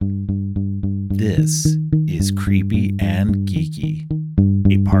This is Creepy and Geeky,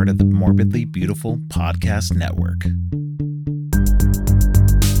 a part of the Morbidly Beautiful Podcast Network.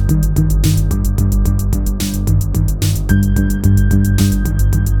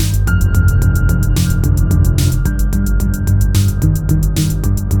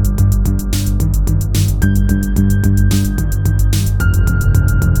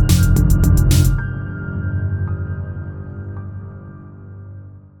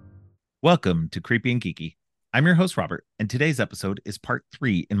 Welcome to Creepy and Geeky. I'm your host, Robert, and today's episode is part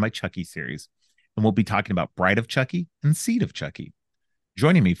 3 in my Chucky series, and we'll be talking about Bride of Chucky and Seed of Chucky.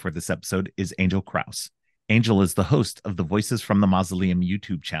 Joining me for this episode is Angel Krause. Angel is the host of the Voices from the Mausoleum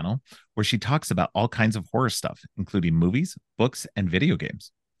YouTube channel, where she talks about all kinds of horror stuff, including movies, books, and video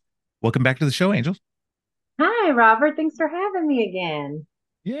games. Welcome back to the show, Angel. Hi, Robert. Thanks for having me again.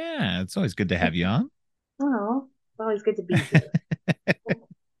 Yeah, it's always good to have you on. Oh, it's always good to be here.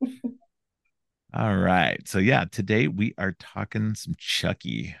 All right. So yeah, today we are talking some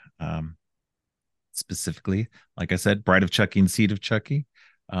Chucky. Specifically, like I said, Bride of Chucky and Seed of Chucky.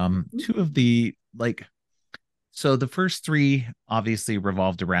 Two of the so the first three obviously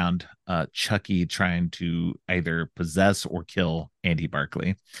revolved around Chucky trying to either possess or kill Andy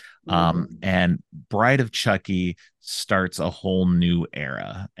Barclay. And Bride of Chucky starts a whole new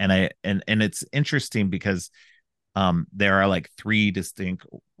era. And it's interesting because there are like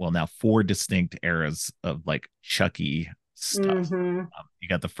now four distinct eras of like Chucky stuff. You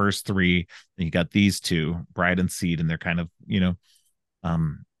got the first three, and you got these two, Bride and Seed, and they're kind of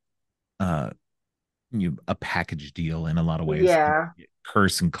um a package deal in a lot of ways. Yeah.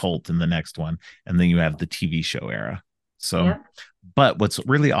 Curse and Cult in the next one, and then you have the TV show era. So, Yeah. but what's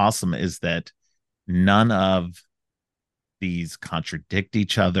really awesome is that none of these contradict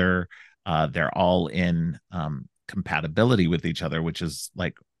each other. They're all in compatibility with each other, which is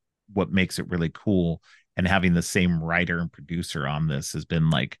like what makes it really cool. And having the same writer and producer on this has been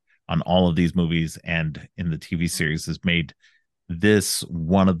like on all of these movies and in the TV series has made this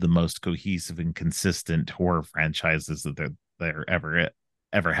one of the most cohesive and consistent horror franchises that there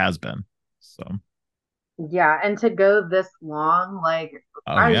ever has been. So Yeah. And to go this long, like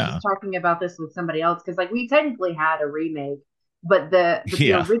oh I was yeah. just talking about this with somebody else because like we technically had a remake, but the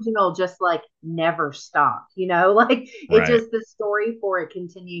Yeah. original just like never stopped, like it Right. just the story for it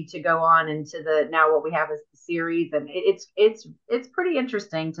continued to go on into the now what we have is the series, and it's pretty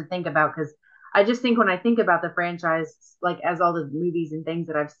interesting to think about because I just think when I think about the franchise, like as all the movies and things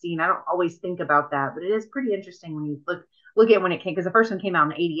that I've seen, I don't always think about that, but it is pretty interesting when you look at when it came because the first one came out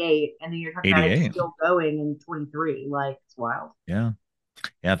in '88, and then you're talking about it 88. still going in 23. Like it's wild. Yeah.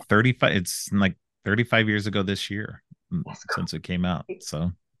 Yeah. 35. It's like 35 years ago this year That's since it came out.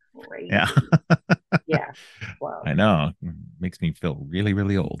 So yeah. crazy. Yeah, I wild. know. Makes me feel really,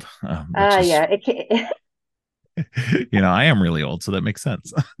 really old, which is, Yeah, it can, I am really old, so that makes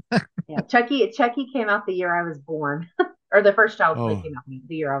sense. yeah. Chucky came out the year I was born, or the first Child's Play Oh, came out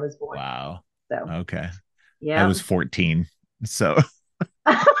the year I was born. wow. So Okay. I yeah. was 14. So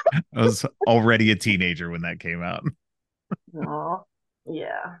I was already a teenager when that came out. Oh,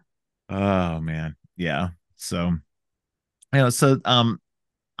 yeah. Oh man. Yeah. So, I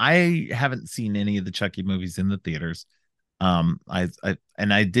haven't seen any of the Chucky movies in the theaters.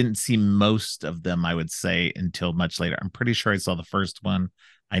 I didn't see most of them, I would say, until much later. I'm pretty sure I saw the first one.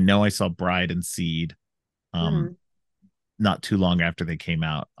 I know I saw Bride and Seed um Mhm. not too long after they came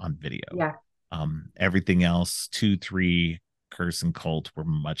out on video. Yeah. Everything else, 2, 3, Curse and Cult were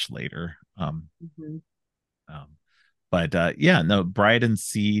much later. Mhm. Um but yeah, no, Bride and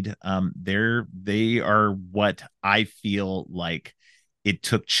Seed, they are what I feel like it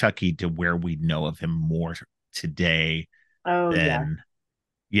took Chucky to where we know of him more today Oh yeah.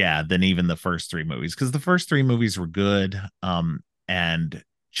 than than even the first three movies, because the first three movies were good. And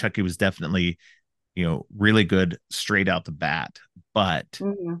Chucky was definitely, really good straight out the bat, but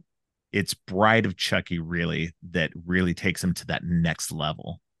Mhm. it's Bride of Chucky really that really takes him to that next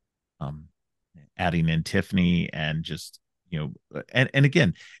level. um Adding in Tiffany and just, and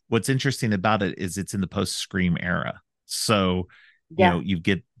again, what's interesting about it is it's in the post Scream era. So, Yeah. you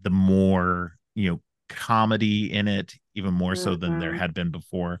get the more, comedy in it, even more so than there Mhm. had been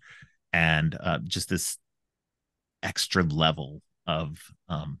before. And just this extra level of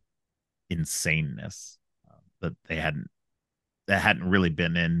insaneness that that hadn't really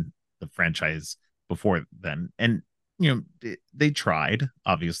been in the franchise before then. And, they tried,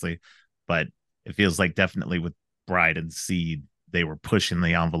 obviously, but it feels like definitely with Bride and Seed, they were pushing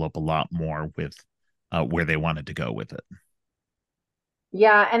the envelope a lot more with where they wanted to go with it.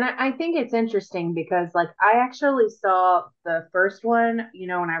 Yeah, and I think it's interesting because like I actually saw the first one,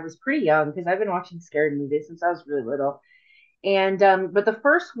 when I was pretty young because I've been watching scary movies since I was really little. And but the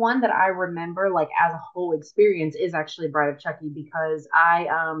first one that I remember like as a whole experience is actually Bride of Chucky because I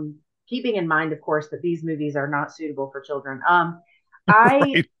keeping in mind of course that these movies are not suitable for children.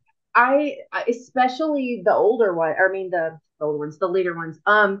 I Right. especially the older one, or I mean the older ones, the later ones.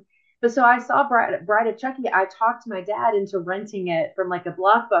 But so I saw Bride of Chucky. I talked my dad into renting it from like a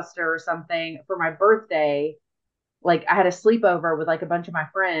Blockbuster or something for my birthday. Like I had a sleepover with like a bunch of my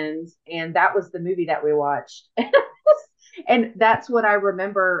friends, and that was the movie that we watched. And that's what I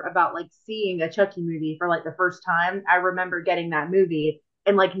remember about like seeing a Chucky movie for like the first time. I remember getting that movie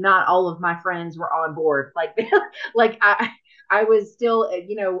and like not all of my friends were on board. Like like I was still,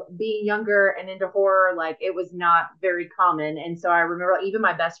 being younger and into horror, like it was not very common. And so I remember like, even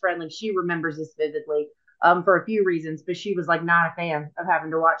my best friend, like she remembers this vividly for a few reasons, but she was like not a fan of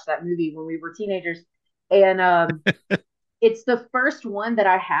having to watch that movie when we were teenagers. And it's the first one that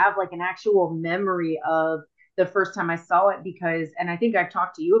I have like an actual memory of the first time I saw it because, and I think I've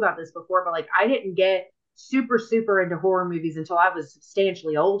talked to you about this before, but like I didn't get super, super into horror movies until I was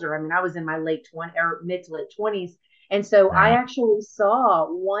substantially older. I mean, I was in my late 20 or mid to late 20s. And so I Right. actually saw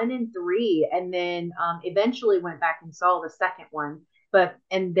one and three and then eventually went back and saw the second one. But,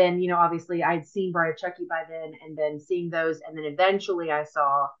 and then, obviously I'd seen Bride of Chucky by then and then seeing those. And then eventually I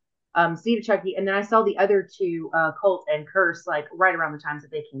saw Seed of Chucky, and then I saw the other two, Cult and Curse, like right around the times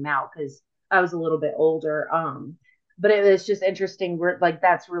that they came out because I was a little bit older. But it was just interesting. Like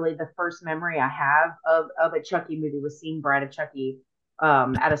that's really the first memory I have of a Chucky movie was seeing Bride of Chucky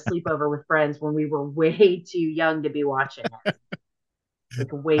at a sleepover with friends when we were way too young to be watching it,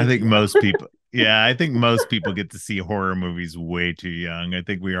 like I way too think young. most people, yeah, I think most people get to see horror movies way too young. I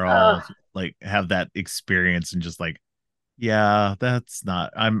think we are all like have that experience and just like, yeah, that's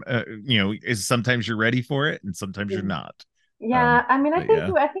not, is sometimes you're ready for it and sometimes you're not. Yeah, I mean, But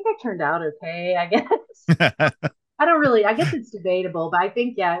yeah. I think I turned out okay. I guess I don't really. I guess it's debatable, but I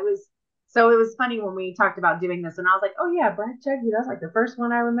think yeah, it was. So it was funny when we talked about doing this, and I was like, "Oh yeah, Brad Chucky." That's like the first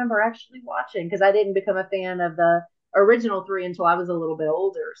one I remember actually watching because I didn't become a fan of the original three until I was a little bit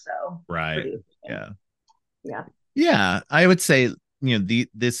older. So it's Right. pretty interesting. Yeah. Yeah. Yeah, I would say,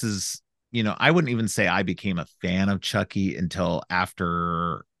 this is, I wouldn't even say I became a fan of Chucky until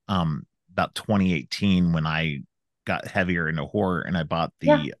after about 2018 when I got heavier into horror and I bought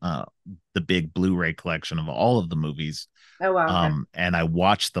Yeah. the big Blu-ray collection of all of the movies. Oh wow. Okay. And I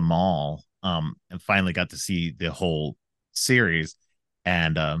watched them all and finally got to see the whole series.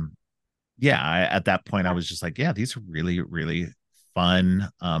 And yeah, at that point I Yeah. was just like, yeah, these are really, really fun.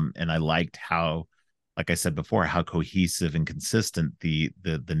 And I liked how, like I said before, how cohesive and consistent the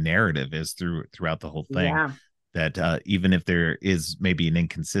narrative is throughout the whole thing. Yeah. That even if there is maybe an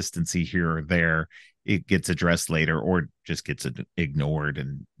inconsistency here or there, it gets addressed later or just gets ignored,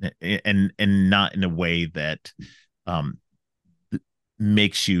 and not in a way that um,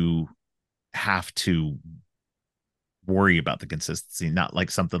 makes you have to worry about the consistency, not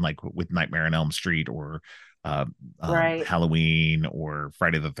like something like with Nightmare on Elm Street or uh, Right. Halloween or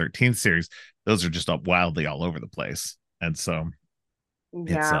Friday the 13th series. Those are just wildly all over the place. And so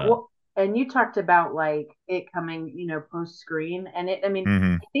it's Yeah. Well, and you talked about like it coming, post screen, and I mean,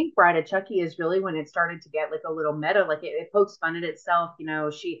 mhm, I think Bride of Chucky is really when it started to get like a little meta, like it pokes fun at itself.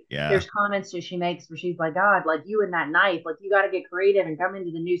 yeah. There's comments that she makes where she's like, God, like you and that knife, like you got to get creative and come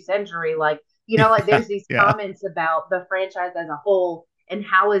into the new century. Like, like Yeah. there's these Yeah. comments about the franchise as a whole and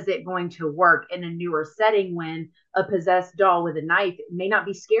how is it going to work in a newer setting when a possessed doll with a knife may not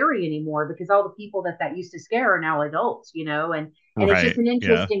be scary anymore because all the people that used to scare are now adults, and it's just Right. an Yeah.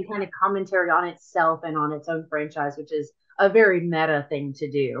 interesting kind of commentary on itself and on its own franchise, which is a very meta thing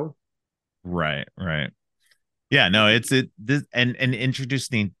to do. Right. Right. Yeah. No, it's it this and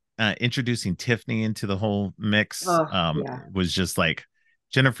introducing Tiffany into the whole mix Oh yeah. was just like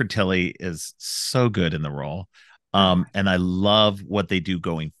Jennifer Tilly is so good in the role. Oh And I love what they do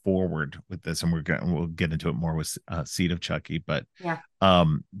going forward with this, and we'll get into it more with Seed of Chucky, but yeah.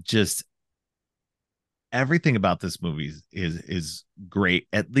 just everything about this movie is great,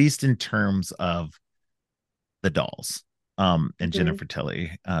 at least in terms of the dolls, and Mm-hmm. Jennifer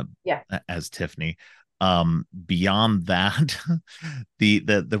Tilly Yeah. as Tiffany. Beyond that,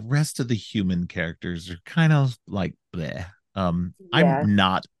 the rest of the human characters are kind of like bleh. Yeah. I'm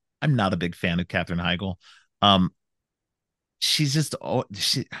not a big fan of Katherine Heigl. Um, she's just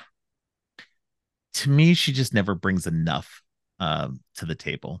she to me she just never brings enough to the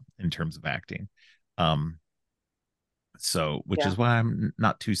table in terms of acting. Um, so which Yeah. is why I'm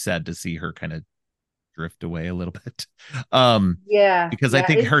not too sad to see her kind of drift away a little bit. Um, Yeah, because I yeah,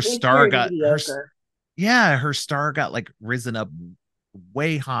 think her it's star very got her mediocre. yeah, her star got like risen up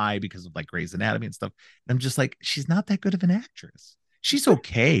way high because of like Grey's Anatomy and stuff. And I'm just like, she's not that good of an actress. She's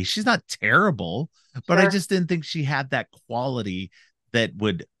okay. She's not terrible, but I Sure. just didn't think she had that quality that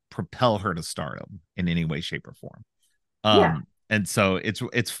would propel her to stardom in any way, shape, or form. Yeah, And so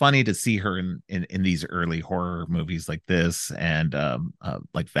it's funny to see her in these early horror movies like this and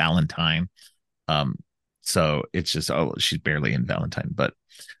like Valentine. Um, so it's just oh, she's barely in Valentine, but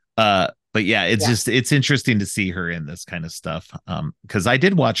yeah, it's yeah. just it's interesting to see her in this kind of stuff. Because I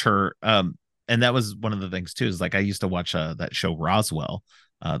did watch her, and that was one of the things too, is like I used to watch that show Roswell,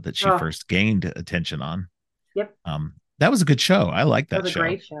 that she Oh, first gained attention on. yep. That was a good show. I like That that was a show.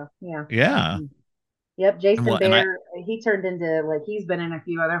 great show. Yeah. Yeah. Hmm. Yep. And Jason what and I Bear, he turned into like he's been in a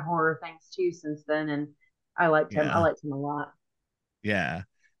few other horror things too since then, and I liked him. I yeah, liked him a lot. yeah.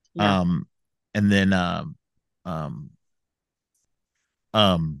 Yeah. Um and then um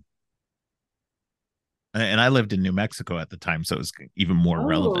um and I lived in New Mexico at the time, so it was even more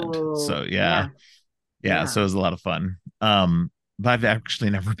relevant. So Oh, yeah, yeah, yeah. yeah. So it was a lot of fun. But I've actually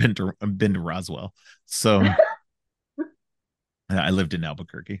never been to Roswell. So I lived in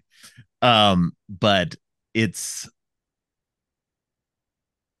Albuquerque. But it's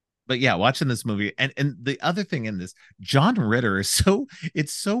but yeah, watching this movie and the other thing in this, John Ritter is so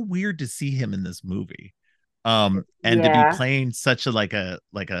it's so weird to see him in this movie. And to be Yeah. playing such a like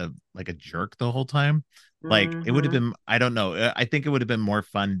a jerk the whole time. Like it would have Hmm. been I don't know. I think it would have been more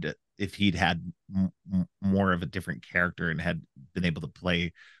fun if he'd had more of a different character and had been able to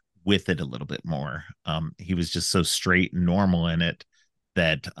play with it a little bit more. He was just so straight and normal in it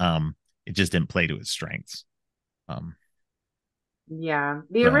that it just didn't play to his strengths. Um, Yeah.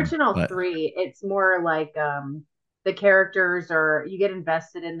 The so, original but three, it's more like the characters are you get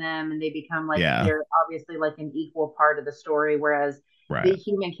invested in them and they become like yeah, they're obviously like an equal part of the story, whereas the right.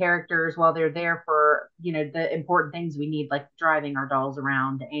 human characters, while they're there for, the important things we need, like driving our dolls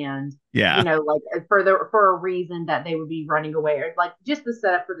around and Yeah, like for a reason that they would be running away or like just the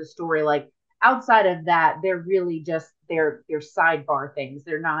setup for the story, like outside of that, they're really just they're sidebar things.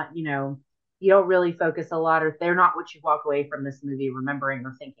 They're not, you don't really focus a lot, or they're not what you walk away from this movie remembering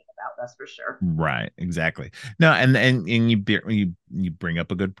or thinking about. That's for sure. right. Exactly. No, and you bring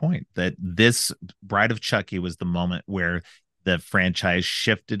up a good point that this Bride of Chucky was the moment where the franchise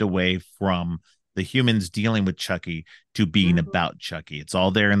shifted away from the humans dealing with Chucky to being Hmm. about Chucky. It's all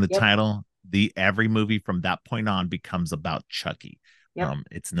there in the Yep. title. The every movie from that point on becomes about Chucky. Yep.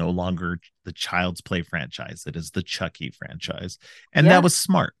 It's no longer the Child's Play franchise. It is the Chucky franchise. And that Yeah, was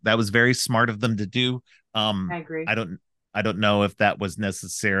smart. That was very smart of them to do. I Um, agree. I don't I don't know if that was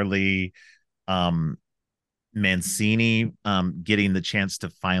necessarily um Mancini getting the chance to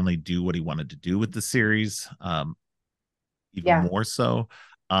finally do what he wanted to do with the series, even Yeah. more so.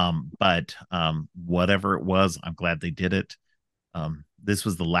 But whatever it was, I'm glad they did it. This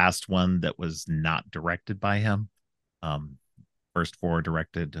was the last one that was not directed by him. Um, first four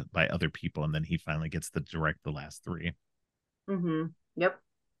directed by other people, and then he finally gets to direct the last three. Yep.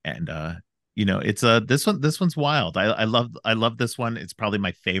 And it's this one's wild. I love this one. It's probably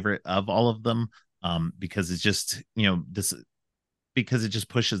my favorite of all of them. Because it's just this because it just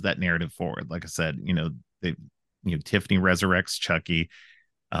pushes that narrative forward. Like I said, they Tiffany resurrects Chucky.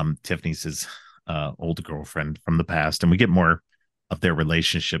 Tiffany's his old girlfriend from the past, and we get more of their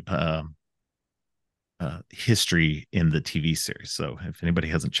relationship history in the TV series. So if anybody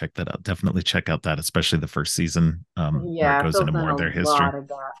hasn't checked that out, definitely check out that, especially the first season, where it Yeah, goes into fills in more a of their history. lot of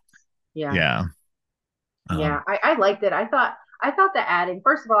gaps. Yeah. Yeah. Yeah, Um, I liked it. I thought the adding,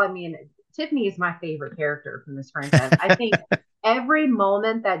 first of all, I mean, Tiffany is my favorite character from this franchise. I think every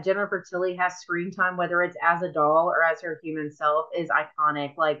moment that Jennifer Tilly has screen time, whether it's as a doll or as her human self, is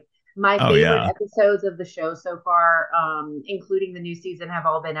iconic. Like my oh favorite yeah. episodes of the show so far, including the new season, have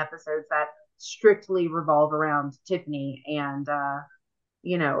all been episodes that strictly revolve around Tiffany and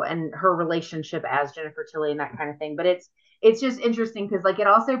her relationship as Jennifer Tilly and that kind of thing. But it's just interesting because like it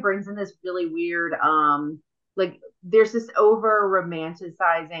also brings in this really weird like there's this over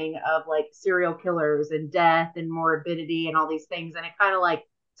romanticizing of like serial killers and death and morbidity and all these things, and it kind of like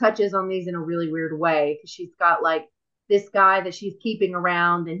touches on these in a really weird way because she's got like this guy that she's keeping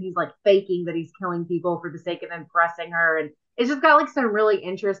around and he's like faking that he's killing people for the sake of impressing her, and it's just got like some really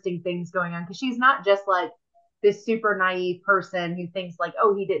interesting things going on because she's not just like this super naive person who thinks like,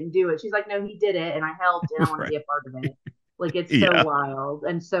 oh, he didn't do it. She's like, no, he did it, and I helped, and I want to Right. be a part of it. Like it's so Yeah. wild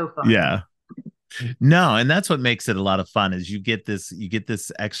and so fun. Yeah. No, and that's what makes it a lot of fun is you get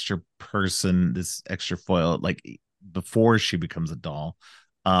this extra person, this extra foil, like before she becomes a doll.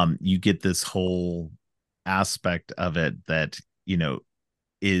 You get this whole aspect of it that,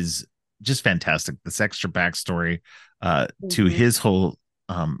 is just fantastic. This extra backstory to Hmm. his whole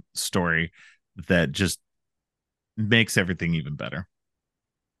story that just makes everything even better.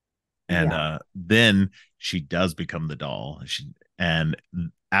 And Yeah. then she does become the doll. And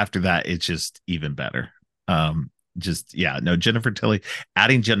after that, it's just even better. Just yeah, no, Jennifer Tilly,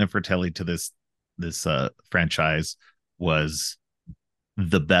 adding Jennifer Tilly to this franchise was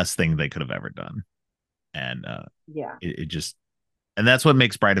the best thing they could have ever done. And Yeah. it just, and that's what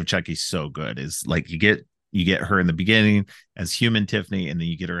makes Bride of Chucky so good, is like you get her in the beginning as human Tiffany, and then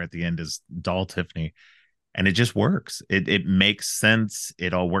you get her at the end as doll Tiffany, and it just works. It makes sense.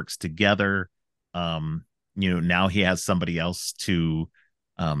 It all works together. Um, now he has somebody else to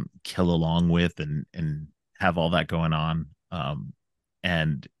kill along with, and have all that going on.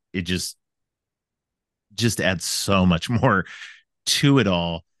 And it just adds so much more to it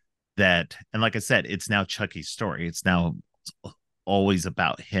all, that, and like I said, it's now Chucky's story. It's now always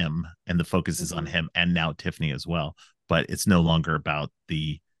about him, and the focus is on Hmm. him, and now Tiffany as well. But it's no longer about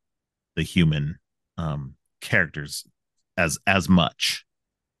the human characters as much.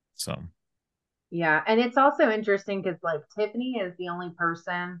 So Yeah, and it's also interesting because like Tiffany is the only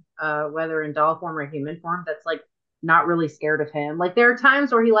person, whether in doll form or human form, that's like not really scared of him. Like there are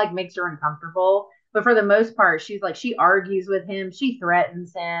times where he like makes her uncomfortable, but for the most part, she's like she argues with him, she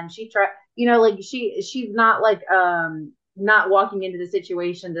threatens him, she try, like she's not like not walking into the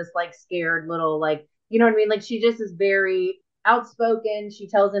situation just like scared little like what I mean. Like she just is very outspoken. She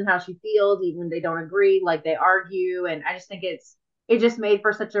tells him how she feels even when they don't agree. Like they argue, and I just think it just made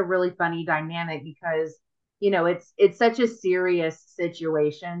for such a really funny dynamic because it's such a serious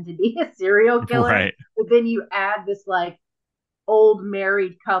situation to be a serial killer, right. but then you add this like old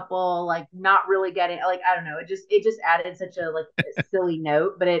married couple like not really getting like I don't know, it just added such a like silly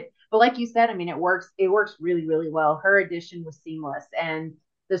note, but like you said, I mean it works really really well. Her addition was seamless, and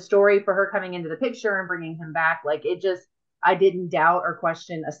the story for her coming into the picture and bringing him back, like it just I didn't doubt or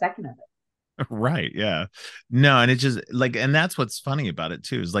question a second of Right, yeah. No, and it just like, and that's what's funny about it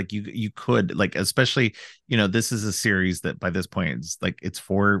too, is like you could like, especially, this is a series that by this point it's like it's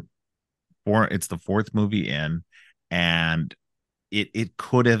the fourth movie in, and it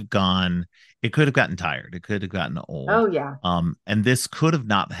could have gone, it could have gotten tired, it could have gotten it. old. Oh yeah. And this could have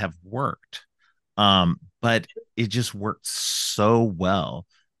not have worked. But it just worked so well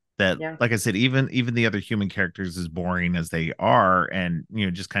that, Yeah. like I said, even the other human characters, as boring as they are, and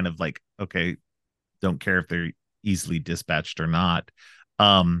just kind of like, okay, don't care if they're easily dispatched or not,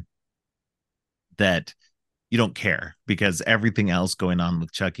 um that you don't care, because everything else going on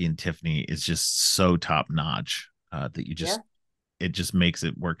with Chucky and Tiffany is just so top notch, that Yeah. it just makes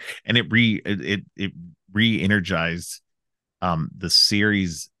it work. And it re-energized the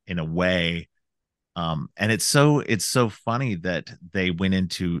series in a way. And it's so funny that they went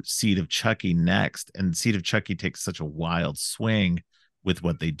into Seed of Chucky next, and Seed of Chucky takes such a wild swing with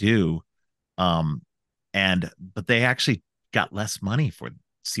what they do. um but they actually got less money for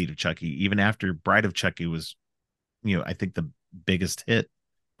Seed of Chucky, even after Bride of Chucky was, I think, the biggest hit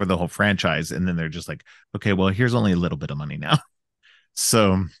for the whole franchise. And then they're just like, okay, well, here's only a little bit of money now.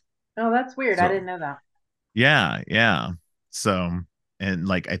 So Oh, that's weird. I so didn't know that. yeah, yeah. So, and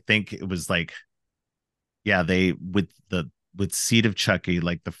like I think it was like, yeah, they with Seed of Chucky,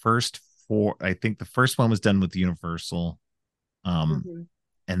 like the first four, I think the first one was done with Universal. Um, Hmm.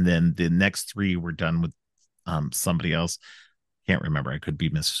 and then the next three were done with somebody else. Can't remember. I could be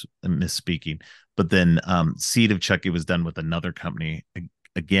misspeaking. But then Seed of Chucky was done with another company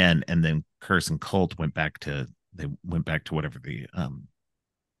again, and then Curse and Cult went back to whatever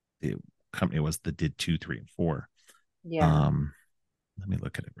the company was that did 2, 3, and 4. Yeah. Um, Let me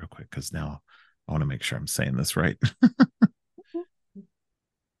look at it real quick, because now I want to make sure I'm saying this right.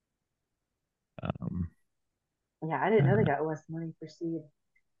 um, Yeah, I didn't know they uh, got less money for seed.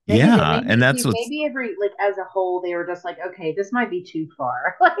 Maybe that yeah, and maybe that's see what's, maybe every like as a whole they were just like, okay, this might be too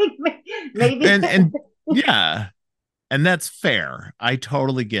far. Like maybe and yeah, and that's fair. I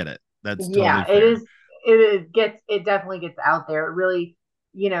totally get it. That's totally yeah, it fair. is it definitely gets out there. It really,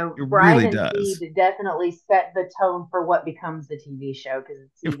 It Bride really and Seed does. definitely set the tone for what becomes the TV show because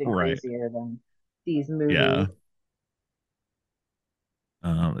it's even Right. crazier than these Yeah. movies.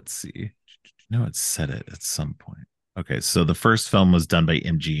 Let's see. No, it said it at some point. Okay, so the first film was done by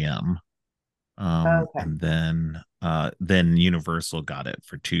MGM. Okay. And then Universal got it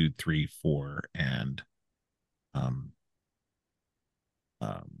for 2, 3, 4, and um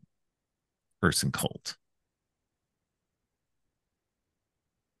um Person Cult.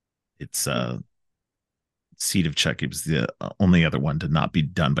 It's Hmm. Seed of Chucky was the only other one to not be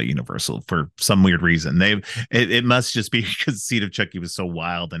done by Universal for some weird reason. It must just be because Seed of Chucky was so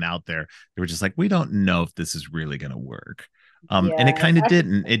wild and out there. They were just like, we don't know if this is really going to work. And it Yeah, kind of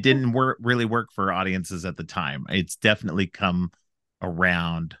didn't. It didn't really work for audiences at the time. It's definitely come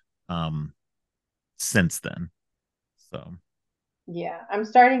around since then. So, yeah. I'm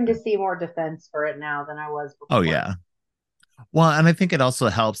starting to see more defense for it now than I was oh before. yeah. Well, and I think it also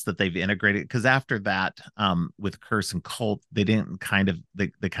helps that they've integrated because after that, with Curse and Cult, they didn't kind of they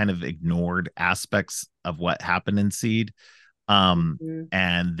kind of ignored aspects of what happened in Seed. Um, Mhm.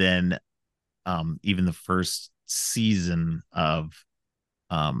 and then even the first season of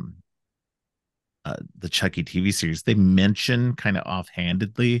um the Chucky TV series, they mention kind of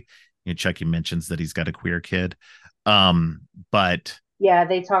offhandedly, Chucky mentions that he's got a queer kid. But Yeah,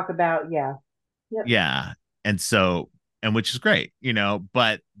 they talk about, yeah. Yep. yeah, and so and which is great,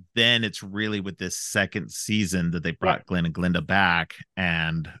 but then it's really with this second season that they Yep. brought Glenn and Glinda back,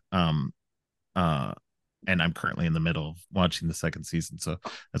 uh and I'm currently in the middle of watching the second season, so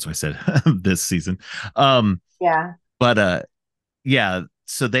that's why I said this season. um Yeah. but yeah,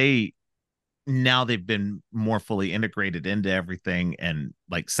 so they've been more fully integrated into everything, and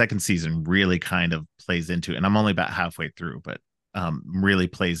like second season really kind of plays into, and I'm only about halfway through, but really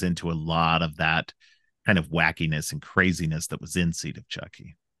plays into a lot of that kind of wackiness and craziness that was in Seed of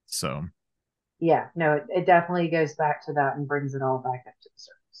Chucky. So Yeah. No, it definitely goes back to that and brings it all back up to the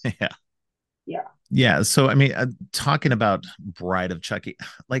surface. yeah. Yeah. Yeah, so I mean, talking about Bride of Chucky,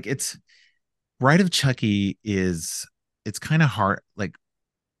 like it's Bride of Chucky is it's kind of hard, like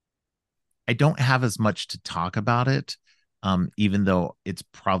I don't have as much to talk about it, even though it's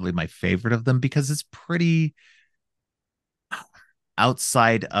probably my favorite of them because it's pretty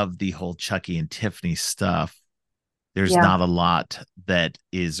outside of the whole Chucky and Tiffany stuff. There's Yeah. not a lot that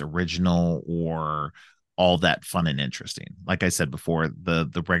is original or all that fun and interesting. Like I said before,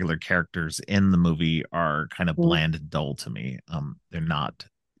 the regular characters in the movie are kind of Mhm. bland and dull to me. They're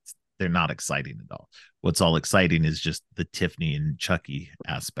not exciting at all. What's all exciting is just the Tiffany and Chucky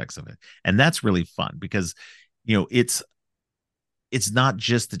aspects of it. And that's really fun because it's not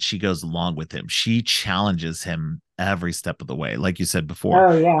just that she goes along with him. She challenges him every step of the way. Like you said before,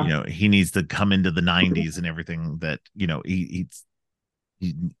 Oh, yeah. he needs to come into the 90s and everything that, he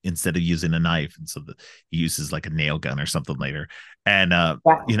instead of using a knife, and so he uses like a nail gun or something later. And Yeah.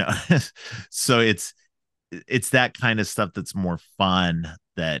 you know, so it's that kind of stuff that's more fun,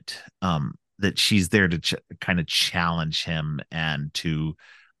 that she's there to kind of challenge him and to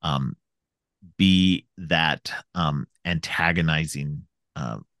um be that antagonizing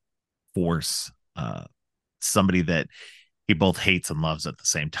uh, force, somebody that he both hates and loves at the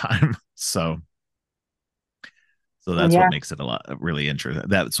same time. So that's what Yeah. makes it a lot really interesting.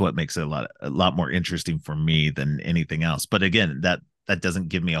 That's what makes it a lot more interesting for me than anything else. But again, that doesn't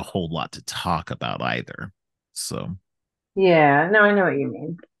give me a whole lot to talk about either. So Yeah. No, I know what you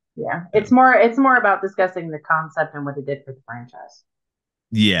mean. Yeah. yeah, It's more about discussing the concept and what it did for the franchise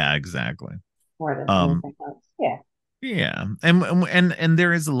yeah, exactly. more than Um, anything else. Yeah. yeah, and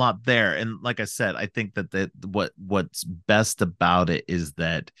there is a lot there, and like I said, I think that what's best about it is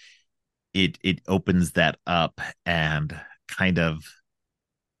that it opens that up and kind of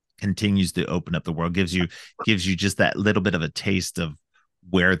continues to open up the world, gives you just that little bit of a taste of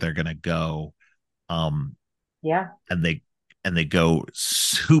where they're gonna go. Um, Yeah. and they go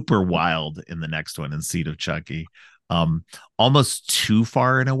super wild in the next one in Seed of Chucky, almost too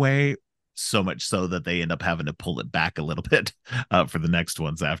far in a way, so much so that they end up having to pull it back a little bit for the next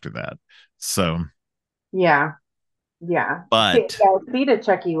ones after that. So, Yeah. Yeah. but Yeah. Speed of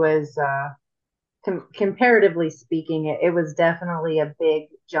Chucky was, comparatively speaking, it was definitely a big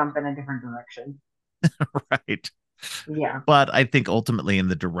jump in a different direction. right. Yeah. But I think ultimately in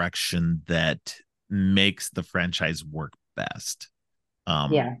the direction that makes the franchise work best.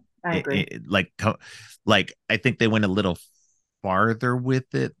 Um, Yeah. I agree. like I think they went a little farther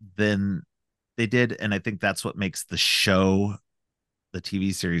with it than they did, and I think that's what makes the show, the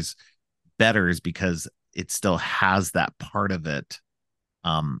TV series, better, is because it still has that part of it,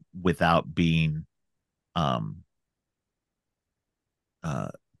 without being um uh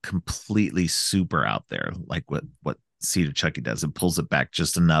completely super out there like what Cedar Chucky does. It pulls it back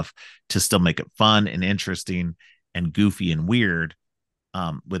just enough to still make it fun and interesting and goofy and weird,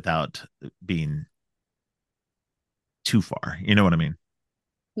 without being too far. You know what I mean?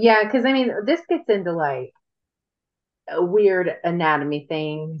 Yeah. Cause I mean, this gets into like weird anatomy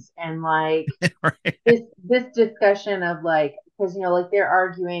things and like Right. this discussion of like, because, like they're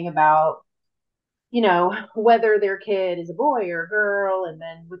arguing about, whether their kid is a boy or a girl. And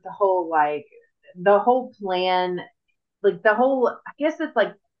then with the whole like the whole plan, like the whole, I guess it's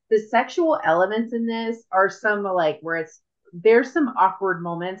like the sexual elements in this are some like where there's some awkward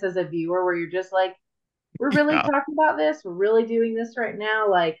moments as a viewer where you're just like, we're really Yeah. talking about this. We're really doing this right now.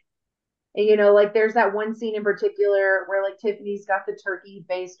 Like, and, you know, like there's that one scene in particular where like Tiffany's got the turkey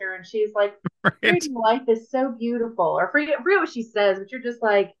baster and she's like, Right. "Creating life is so beautiful," or forget what she says, but you're just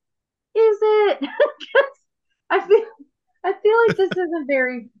like, is it? I feel I feel like this isn't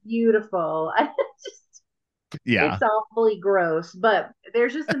very beautiful. I just Yeah. it's awfully gross. But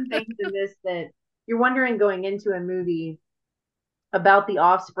there's just some things in this that you're wondering going into a movie about the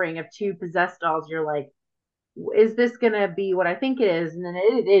offspring of two possessed dolls. You're like, is this gonna be what I think it is? And then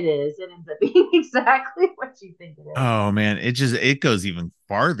it is. It ends up being exactly what you think it is. Oh man, it goes even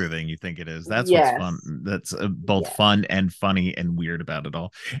farther than you think it is. That's what's fun. Yes. That's both Yes. fun and funny and weird about it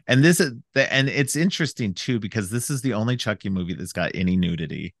all. And this is and it's interesting too because this is the only Chucky movie that's got any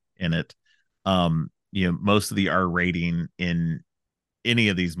nudity in it. Most of the R rating in any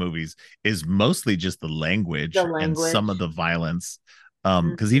of these movies is mostly just the The language and some of language. the violence.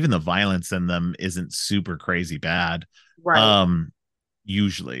 Because Mhm. even the violence in them isn't super crazy bad. Right. Um,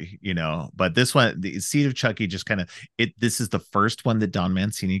 usually, but this one, the Seed of Chucky, just kind of this is the first one that Don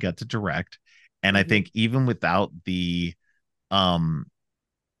Mancini got to direct. And I Hmm. think even um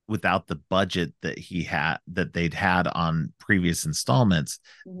without the budget that they'd had on previous installments,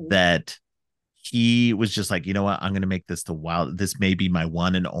 Hmm. that he was just like, you know what, I'm going to make this the wild, this may be my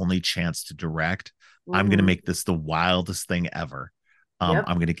one and only chance to direct. I'm going to Hmm. make this the wildest thing ever. Yep.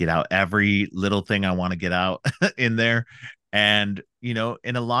 I'm going to get out every little thing I want to get out in there. And in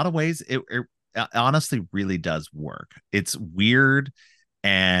a lot of ways it honestly really does work. It's weird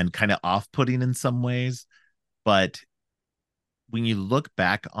and kind of off-putting in some ways, but when you look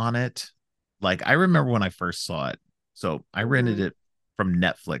back on it, like I remember when I first saw it. So I rented Hmm. it from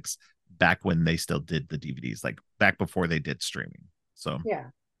Netflix back when they still did the DVDs, like back before they did streaming. So, Yeah.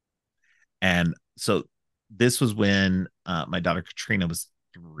 and so this was when my daughter Katrina was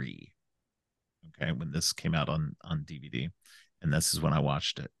 3. Okay, when this came out on DVD, and this is when I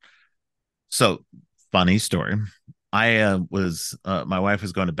watched it. So, funny story. I was my wife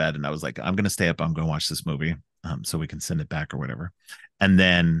was going to bed, and I was like, I'm going to stay up. I'm going to watch this movie, so we can send it back or whatever. And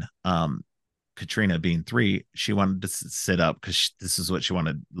then Katrina, being 3, she wanted to sit up because this is what she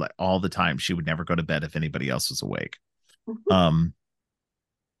wanted, like all the time. She would never go to bed if anybody else was awake. Um,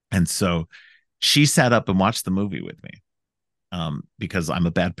 and so she sat up and watched the movie with me, because I'm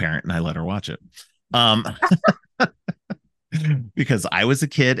a bad parent and I let her watch it. Um, because I was a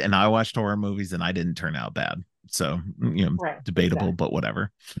kid and I watched horror movies and I didn't turn out bad. So, Right. debatable, Exactly. but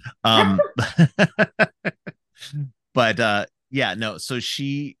whatever. Um, but yeah, no, so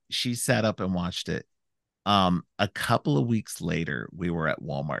she sat up and watched it. A couple of weeks later, we were at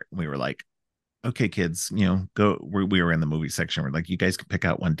Walmart and we were like, okay, kids, go. We were in the movie section. We're like, you guys can pick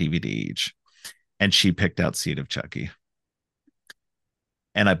out one DVD each. And she picked out Seed of Chucky.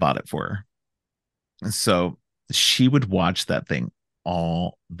 And I bought it for her. And so she would watch that thing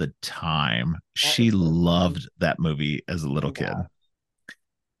all the time. That She is so fun. loved that movie as a Oh little my kid. gosh.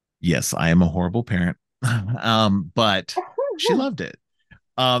 Yes, I am a horrible parent. But she loved it.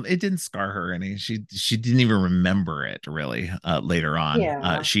 It didn't scar her any. She didn't even remember it really later on.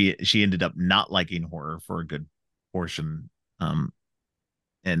 Yeah. She ended up not liking horror for a good portion. And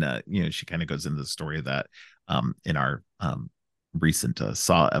she kind of goes into the story of that in our recent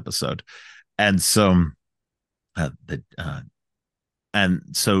Saw episode. And so the and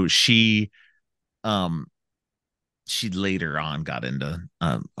so um she later on got into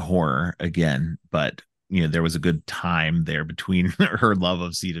horror again, but there was a good time there between her love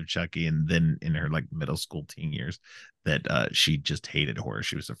of Seed of Chucky and then in her like middle school teen years that she just hated horror.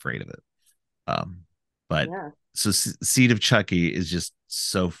 She was afraid of it. Um, but Yeah. so Seed of Chucky is just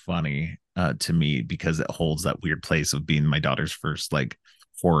so funny to me because it holds that weird place of being my daughter's first like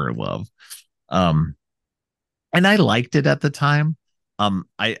horror love. Um, and I liked it at the time.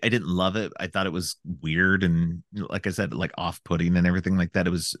 I didn't love it. I thought it was weird and like I said, like off-putting and everything like that.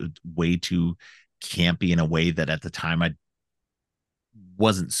 It was way too campy in a way that at the time I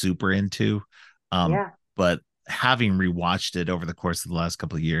wasn't super into. Yeah. But having rewatched it over the course of the last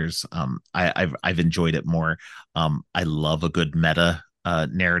couple of years, I've enjoyed it more. I love a good meta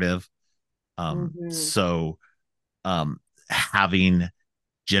narrative. Hmm. So having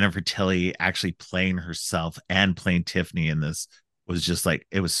Jennifer Tilly actually playing herself and playing Tiffany in this was just like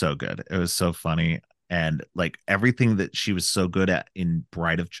it was so good. It was so funny. And like everything that she was so good at in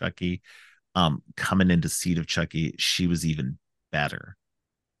Bride of Chucky, coming into Seed of Chucky, she was even better.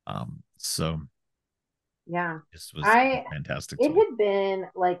 So Yeah. This was I fantastic It to me. had been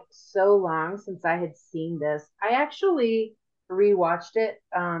like so long since I had seen this. I actually rewatched it,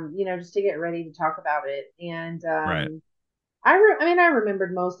 just to get ready to talk about it. And Right. I mean, I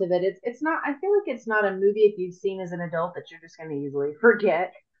remembered most of it. It's not. I feel like it's not a movie if you've seen as an adult that you're just going to easily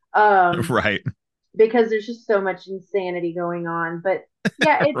forget, um, Right. because there's just so much insanity going on. But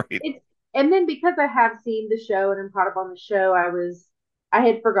yeah, Right. it's and then because I have seen the show and I'm caught up on the show, I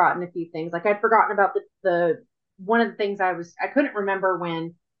had forgotten a few things. Like I'd forgotten about the one of the things I couldn't remember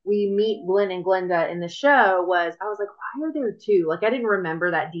when we meet Glenn and Glenda in the show was I was like, why are there two? Like I didn't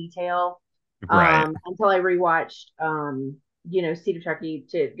remember that detail Right. until I rewatched Seed of Chucky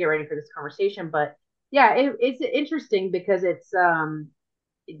to get ready for this conversation. But yeah, it's interesting because it's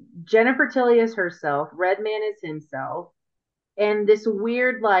Jennifer Tilly is herself, Redman is himself, and this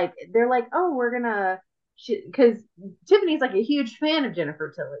weird like they're like, oh, we're gonna because Tiffany's like a huge fan of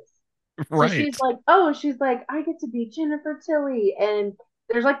Jennifer Tilly's. So she's Right. like, oh, she's like, I get to be Jennifer Tilly. And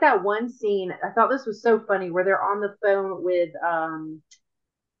there's like that one scene, I thought this was so funny, where they're on the phone with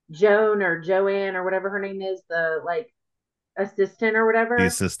Joan or Joanne or whatever her name is, the like assistant or The whatever.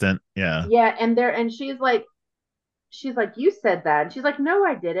 assistant. Yeah. Yeah, and she's like, you said that. And she's like, no,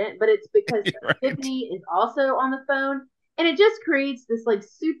 I didn't. But it's because Right. Tiffany is also on the phone. And it just creates this like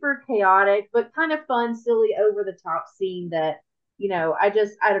super chaotic, but kind of fun, silly, over the top scene that, I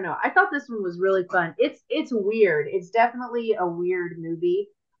don't know. I thought this one was really fun. It's weird. It's definitely a weird movie,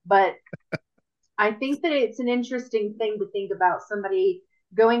 but I think that it's an interesting thing to think about somebody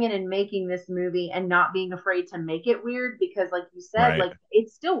going in and making this movie and not being afraid to make it weird because like you said, Right. like it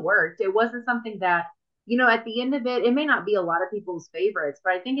still worked. It wasn't something that, at the end of it, it may not be a lot of people's favorites,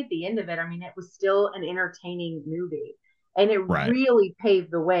 but I think at the end of it, I mean, it was still an entertaining movie and it Right. really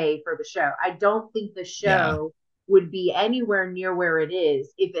paved the way for the show. I don't think the Yeah. show would be anywhere near where it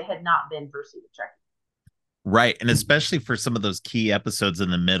is if it had not been for Seed of Chucky. Right. And especially for some of those key episodes in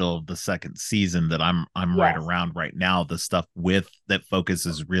the middle of the second season that I'm right Yes. around right now, the stuff with that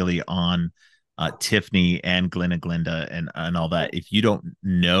focuses really on Tiffany and Glenn and Glenda and all that. If you don't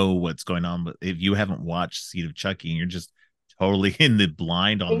know what's going on, but if you haven't watched Seed of Chucky and you're just totally in the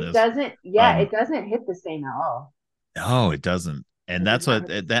blind on It this, doesn't, yeah, um, it doesn't hit the same at all. no, it doesn't. And It does that's not what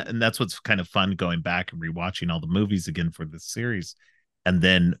hit the that same. and that's what's kind of fun going back and rewatching all the movies again for this series, and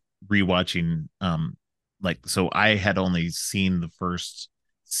then rewatching like so I had only seen the first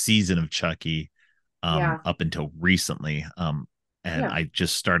season of Chucky Yeah. up until recently and Yeah. I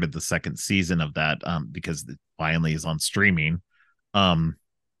just started the second season of that because it finally is on streaming um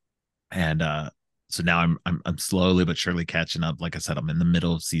and so now I'm slowly but surely catching up. Like I said, I'm in the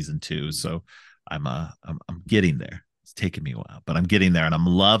middle of season 2, so I'm getting there. It's taking me a while, but I'm getting there, and I'm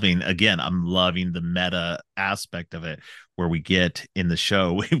loving the meta aspect of it, where we get in the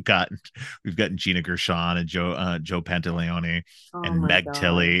show we've gotten Gina Gershon and Joe Pantaleone Oh and my Meg God.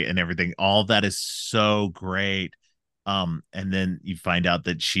 Tilly and everything. All that is so great. And then you find out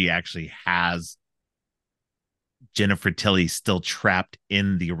that she actually has Jennifer Tilly still trapped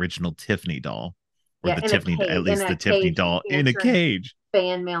in the original Tiffany doll, or Yeah, the Tiffany, at in least the a Tiffany cage, doll in a answering cage,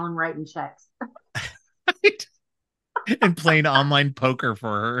 fan mail and writing checks. right? And playing online poker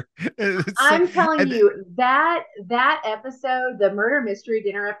for her. It's like, I'm telling and you, that episode, the murder mystery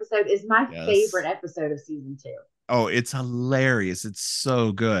dinner episode, is my favorite yes. episode of season 2. Oh, it's hilarious. It's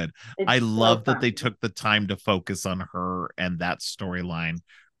so good. I It's so love that they funny. took the time to focus on her and that storyline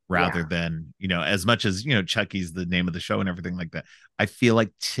rather Yeah. than, as much as, Chucky's the name of the show and everything like that. I feel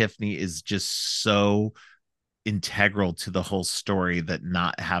like Tiffany is just so integral to the whole story that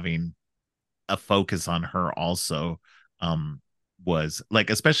not having a focus on her also um was like,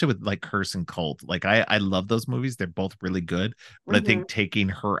 especially with like Curse and Cult. Like I love those movies, they're both really good, but I Hmm. think taking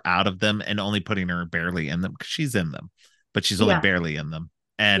her out of them and only putting her barely in them, because she's in them but she's only Yeah. barely in them,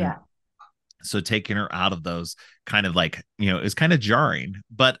 and Yeah. so taking her out of those kind of like, is kind of jarring,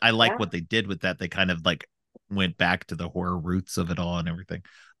 but I like Yeah. what they did with that. They kind of like went back to the horror roots of it all and everything,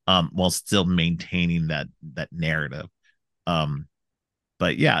 while still maintaining that narrative. um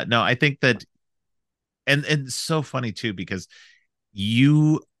but yeah, no, I think that, and it's so funny too, because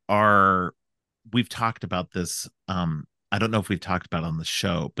you are we've talked about this. I don't know if we've talked about it on the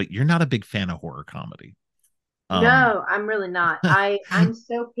show, but you're not a big fan of horror comedy. um No, I'm really not. I'm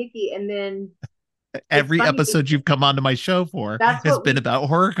so picky. And then it's every funny because episode you've come onto my show for that's has what been we about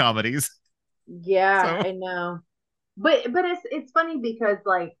horror comedies. yeah, So I know. But it's funny because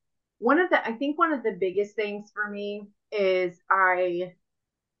like I think one of the biggest things for me is I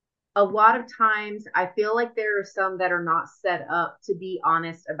a lot of times I feel like there are some that are not set up to be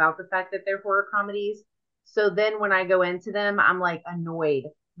honest about the fact that they're horror comedies. So then when I go into them, I'm like annoyed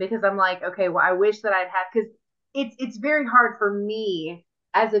because I'm like, okay, well, I wish that I'd had, because it's very hard for me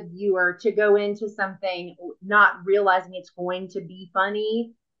as a viewer to go into something not realizing it's going to be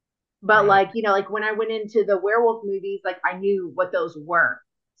funny. But Right. like, like when I went into the werewolf movies, like I knew what those were.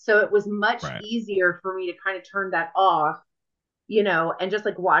 So it was much Right. easier for me to kind of turn that off, and just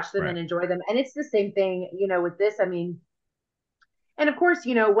like watch them Right. and enjoy them. And it's the same thing, with this. I mean, and of course,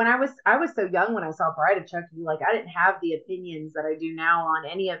 when I was so young when I saw Bride of Chucky, like I didn't have the opinions that I do now on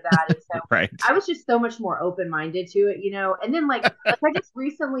any of that. And so Right. I was just so much more open-minded to it. And then like I just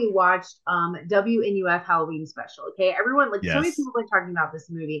recently watched WNUF Halloween special. Okay. Everyone, like so many Yes. people have been talking about this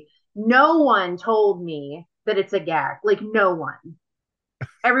movie. No one told me that it's a gag. Like no one.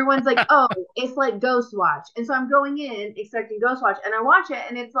 Everyone's like, oh, it's like Ghost Watch. And so I'm going in expecting Ghost Watch and I watch it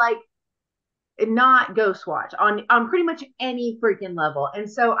and it's like not Ghost Watch on pretty much any freaking level. And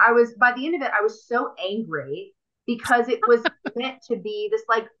so I was by the end of it, I was so angry because it was meant to be this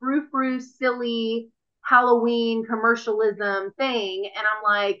like frou-frou silly Halloween commercialism thing. And I'm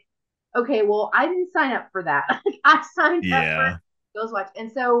like, okay, well, I didn't sign up for that. I signed up for Yeah. Ghost Watch.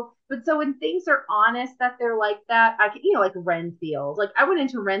 And so, but so when things are honest that they're like that, I can, like Renfield. Like I went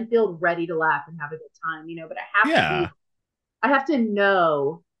into Renfield ready to laugh and have a good time, but Yeah. I have to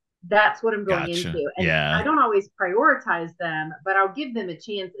know that's what I'm going Gotcha. into. And I Yeah. don't always prioritize them, but I'll give them a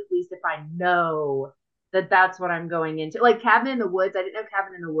chance at least if I know that that's what I'm going into. Like Cabin in the Woods, I didn't know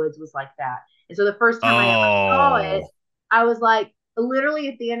Cabin in the Woods was like that. And so the first time I ever saw it, Oh. I was like, literally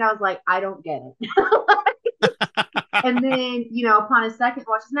at the end, I was like, I don't get it. And then, upon a second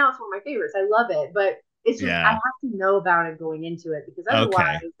watch, now it's one of my favorites. I love it, but it's just I Yeah. have to know about it going into it because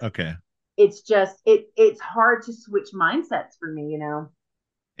otherwise Okay. Okay. it's just it's hard to switch mindsets for me.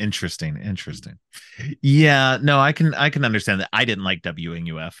 Interesting. Interesting. Yeah. No, I can understand that. I didn't like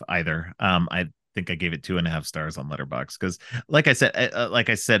WNUF either. I think I gave it 2.5 stars on Letterbox because, like I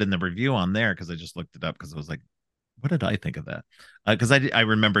said in the review on there, because I just looked it up because I was like, what did I think of that? Because I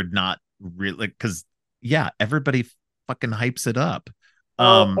remembered not really because yeah, everybody fucking hypes it up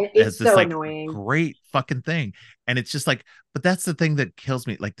Oh, as it's this so like annoying. great fucking thing. And it's just like, but that's the thing that kills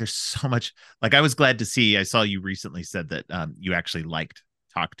me. Like there's so much like I was glad to see I saw you recently said that you actually liked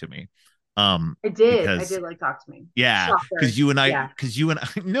Talk to Me. I Because did like Talk to Me. yeah, Shocker. Yeah. because you and I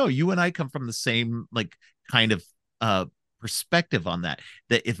no, you and I come from the same like kind of perspective on that.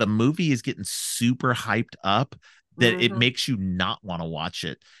 That if a movie is getting super hyped up, that it Mm-hmm. makes you not want to watch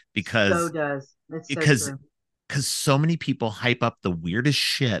it So because does. It's so because true. because so many people hype up the weirdest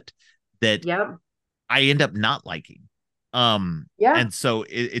shit that Yep. I end up not liking. Yeah. And so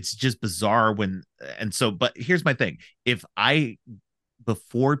it's just bizarre when and so but here's my thing. If I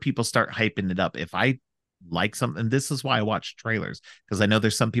before people start hyping it up, if I like something, this is why I watch trailers because I know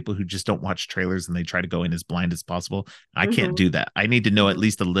there's some people who just don't watch trailers and they try to go in as blind as possible. I can't Mm-hmm. do that. I need to know at Mm-hmm.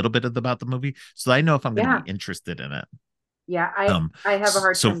 least a little bit about the movie so I know if I'm going to be Yeah. interested in it. Yeah. I have a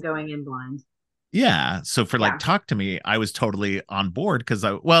hard So time going in blind. yeah, so for like Yeah. Talk to Me, I was totally on board because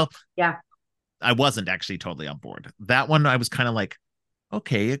Yeah. I wasn't actually totally on board. That one I was kind of like,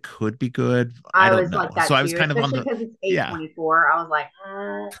 okay, it could be good. I I don't was know. like So that I was too, kind of on especially the because it's yeah. A24. I was like,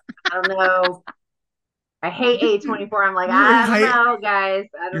 I don't know. I hate A24. I'm like, Your I don't hate know, guys.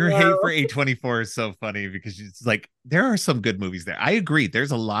 I don't your hate for know. A24 is so funny because it's like there are some good movies there. I agree.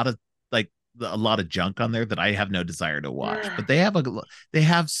 There's a lot of like a lot of junk on there that I have no desire to watch, but they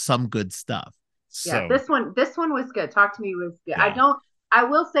have some good stuff. Yeah, So this one was good. Talk to Me was good. I yeah. don't I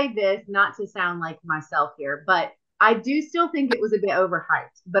will say this, not to sound like myself here, but I do still think it was a bit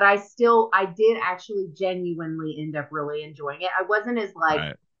overhyped, but I did actually genuinely end up really enjoying it. I wasn't as like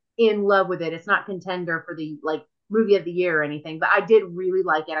Right. in love with it. It's not contender for the like movie of the year or anything, but I did really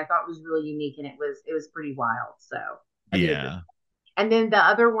like it. I thought it was really unique and it was pretty wild. So I did agree. Yeah. And then the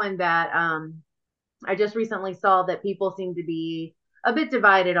other one that I just recently saw that people seem to be a bit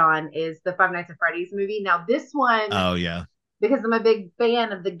divided on is the Five Nights at Freddy's movie. Now, this one, Oh yeah. because I'm a big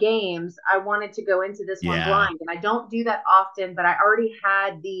fan of the games, I wanted to go into this one Yeah. blind, and I don't do that often. But I already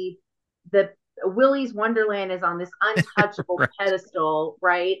had the Willy's Wonderland is on this untouchable Right. pedestal,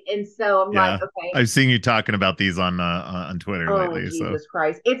 right? And so I'm like, Yeah. okay, I've seen you talking about these on Twitter oh lately. So Jesus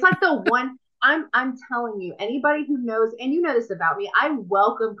Christ. It's like the one I'm telling you, anybody who knows, and you know this about me, I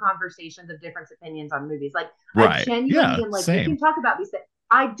welcome conversations of different opinions on movies. Like I right. genuinely Yeah. am like, we can Same. talk about these things.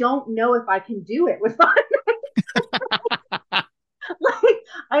 I don't know if I can do it with my like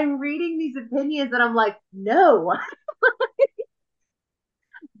I'm reading these opinions and I'm like, no.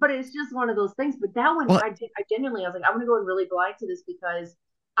 But it's just one of those things. But that one, Well, I genuinely, I was like, I'm gonna go in really blind to this because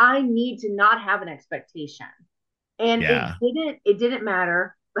I need to not have an expectation. And yeah. it didn't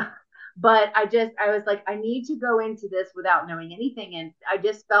matter. But I was like, I need to go into this without knowing anything. And I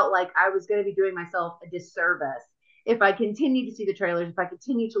just felt like I was going to be doing myself a disservice if I continue to see the trailers, if I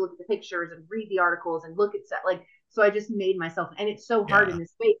continue to look at the pictures and read the articles and look at stuff. Like, so I just made myself, and it's so hard in Yeah.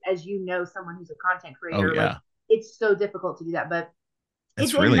 this space, as you know, someone who's a content Oh creator, like yeah. it's so difficult to do that. But it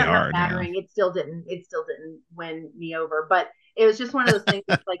It's ended really up not hard. Yeah. mattering. It still didn't win me over. But it was just one of those things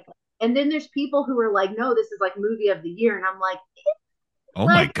that's like, and then there's people who are like, no, this is like movie of the year. And I'm Oh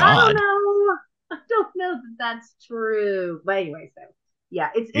my like, I don't God. know. I don't know that that's true. But anyway, so yeah,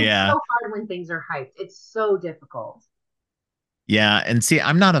 it's so Yeah. hard when things are hyped. It's so difficult. Yeah, and see,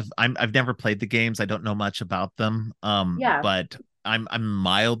 I've never played the games. I don't know much about them. Yeah. But I'm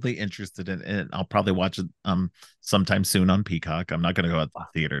mildly interested in it. I'll probably watch it sometime soon on Peacock. I'm not gonna go out to the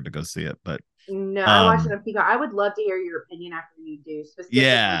theater to go see it, but No, I watched it um on Peacock. I would love to hear your opinion after you do,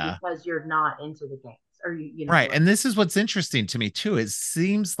 specifically yeah. because you're not into the games, or you know, Right. like And this is what's interesting to me too. It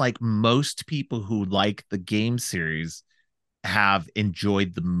seems like most people who like the game series have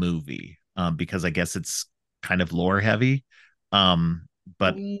enjoyed the movie, because I guess it's kind of lore heavy. Um,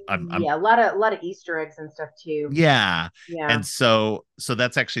 but I'm yeah, a lot of Easter eggs and stuff too. yeah. Yeah. And so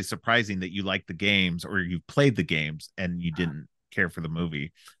that's actually surprising that you like the games or you played the games and you didn't care for the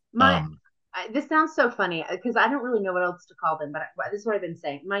movie. My Um, this sounds so funny because I don't really know what else to call them, but this is what I've been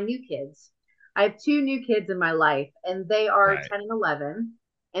saying. My new kids, I have two new kids in my life, and they are right. 10 and 11,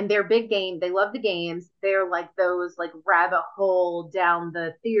 and they're big game. They love the games. They're like those like rabbit hole down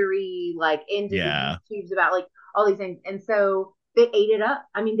the theory, like into the Yeah. YouTubes about like all these things. And so they ate it up.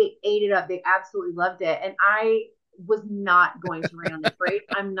 I mean, they ate it up. They absolutely loved it. And I was not going to rain on their parade.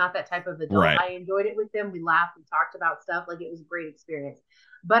 I'm not that type of adult. Right. I enjoyed it with them. We laughed, we talked about stuff. Like it was a great experience.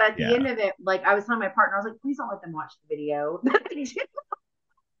 But at the Yeah. end of it, like I was telling my partner, I was like, please don't let them watch the video.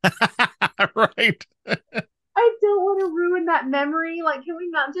 Right. I don't want to ruin that memory. Like, can we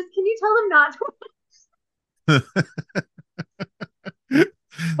not just, can you tell them not to?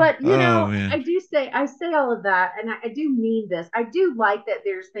 But, you Oh know, man. I say all of that, and I do mean this. I do like that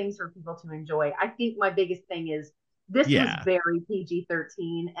there's things for people to enjoy. I think my biggest thing is this was Yeah. very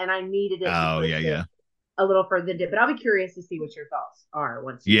PG-13, and I needed it to Oh push yeah, it yeah. a little further than it. But I'll be curious to see what your thoughts are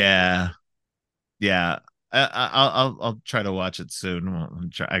once you see it. Yeah. Yeah. I'll try to watch it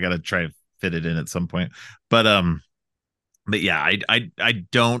soon. I gotta try to fit it in at some point. But but yeah, I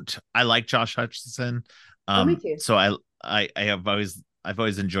don't I like Josh Hutcherson. Oh, me too. So I have I've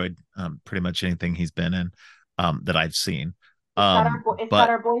always enjoyed pretty much anything he's been in that I've seen. It's got But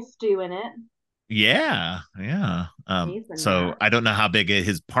our boy Stu in it. yeah, yeah. He's in So that. I don't know how big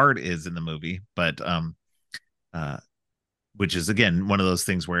his part is in the movie, but uh which is again one of those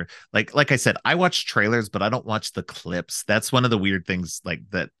things where like I said, I watch trailers but I don't watch the clips. That's one of the weird things like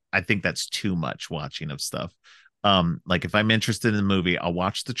that. I think that's too much watching of stuff. Like if I'm interested in the movie, I'll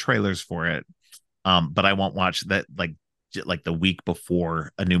watch the trailers for it. But I won't watch that like the week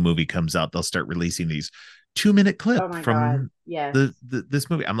before a new movie comes out, they'll start releasing these 2-minute Oh clip my God. from Yes. this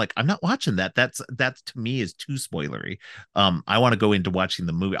movie. I'm like, I'm not watching that. That's to me is too spoilery. I want to go into watching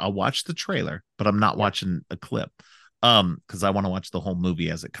the movie. I'll watch the trailer, but I'm not Yep. watching a clip. Because I want to watch the whole movie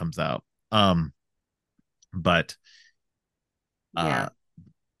as it comes out. But Yeah. uh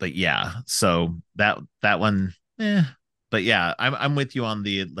but yeah, so that one, but yeah, I'm with you on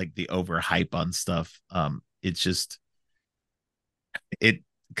the like the overhype on stuff. It's just it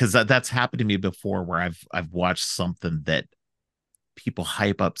because that's happened to me before where I've watched something that people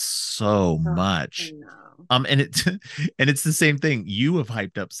hype up so Oh, I much. know. And it and it's the same thing. You have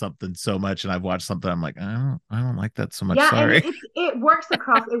hyped up something so much, and I've watched something. I'm like, I don't like that so much. Yeah, and Sorry. it works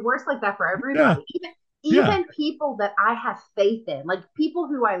across. It works like that for Yeah, everybody. yeah, Even people that I have faith in, like people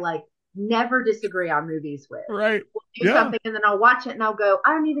who I like, never disagree on movies with. right. Will do Yeah, something, and then I'll watch it and I'll go,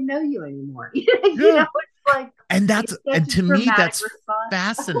 I don't even know you anymore. You yeah. know, it's like it's And such a to me, dramatic that's response.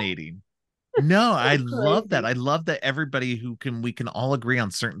 fascinating. No, I It's love that. crazy. I love that everybody who can we can all agree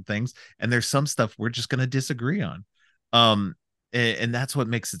on certain things, and there's some stuff we're just going to disagree on. And that's what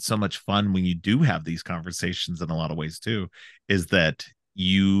makes it so much fun when you do have these conversations in a lot of ways too, is that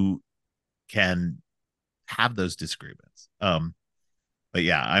you can have those disagreements. But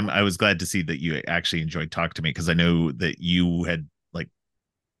yeah, I was glad to see that you actually enjoyed talking to me because I know that you had like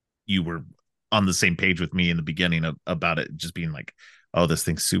you were on the same page with me in the beginning about it just being like, oh, this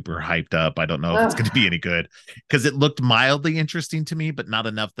thing's super hyped up. I don't know if it's going to be Ugh. any good because it looked mildly interesting to me, but not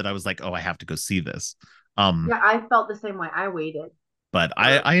enough that I was like, oh, I have to go see this. Um, Yeah, I felt the same way. I waited but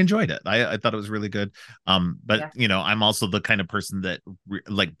for I enjoyed it. I thought it was really good. But yeah. you know, I'm also the kind of person that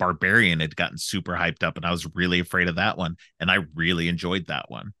like Barbarian had gotten super hyped up, and I was really afraid of that one, and I really enjoyed that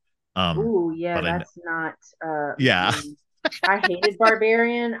one. Ooh, yeah, But I that's not yeah, mm-mm. I hated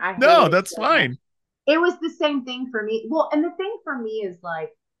Barbarian. I hated No, it that's so much. fine. It was the same thing for me. Well, and the thing for me is like,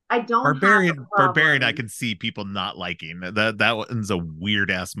 I don't have a Barbarian, I problem. can see people not liking. That one's a weird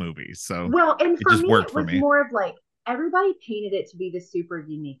ass movie. So Well, and it for just me, worked it for was me. more of like everybody painted it to be the super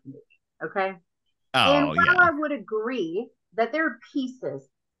unique movie. Okay. And Oh while yeah. I would agree that there are pieces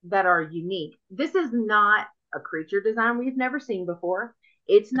that are unique, this is not a creature design we've never seen before.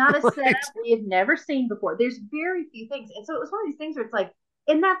 It's not a Right. setup we have never seen before. There's very few things. And so it was one of these things where it's like,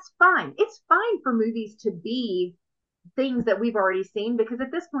 and that's fine. It's fine for movies to be things that we've already seen because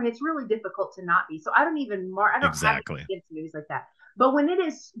at this point it's really difficult to not be. So I don't have anything Exactly. against movies like that. But when it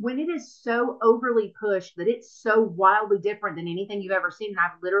is so overly pushed that it's so wildly different than anything you've ever seen, and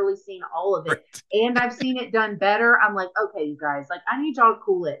I've literally seen all of it, Right. and I've seen it done better, I'm like, okay, you guys, like I need y'all to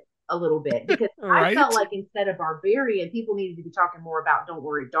cool it a little bit because I felt Right. like instead of Barbarian, people needed to be talking more about Don't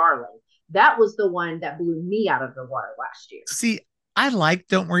Worry, Darling. That was the one that blew me out of the water last year. See, I like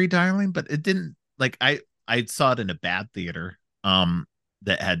Don't Worry, Darling, but it didn't like I saw it in a bad theater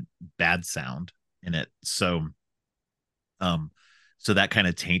that had bad sound in it. Um so that kind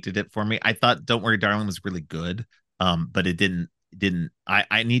of tainted it for me. I thought Don't Worry, Darling was really good. But it didn't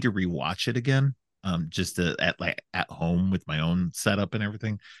I need to rewatch it again. Just to at like at home with my own setup and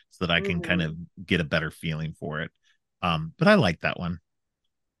everything so that I can kind Mm-hmm. of get a better feeling for it. But I like that one.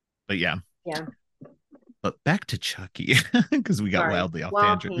 But yeah, Yeah. but back to Chucky because we got Sorry. wildly off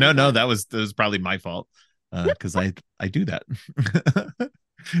Wild tangent. No, no, tangent. that was probably my fault because I do that.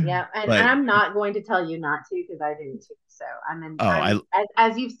 Yeah, and But I'm not going to tell you not to because I do too. So oh, I I'm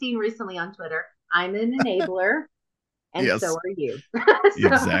as you've seen recently on Twitter, I'm an enabler, and so yes, are you. So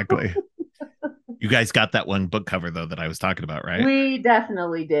exactly. You guys got that one book cover though that I was talking about, right? we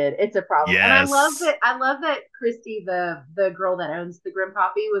definitely did. It's a problem, and Yes. I love that Christy, the girl that owns the Grim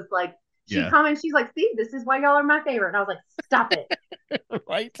Poppy, was like, she Yeah. comments, she's like, "See, this is why y'all are my favorite," and I was like,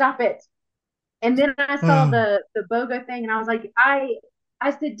 Right. stop it." And then I saw the BOGO thing, and I was like, I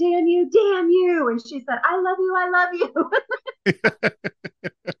said, damn you," and she said, I love you."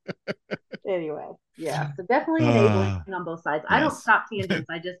 Anyway, yeah. So definitely enabling uh, on both sides. I don't yes. stop tangents.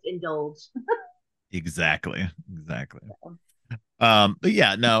 I just indulge. Exactly. Exactly. But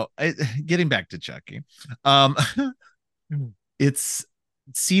yeah, no, getting back to Chucky. Um it's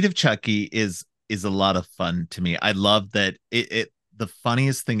Seed of Chucky is a lot of fun to me. I love that it the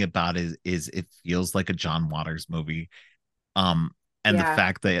funniest thing about it is it feels like a John Waters movie. Um and the Yeah.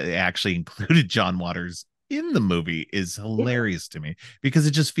 fact that it actually included John Waters in the movie is Yeah. hilarious to me because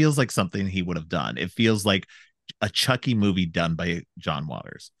it just feels like something he would have done. It feels like a Chucky movie done by John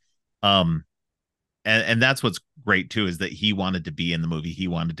Waters. Um and that's what's great too is that he wanted to be in the movie. He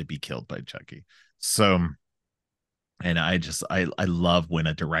wanted to be killed by Chucky. So and I love when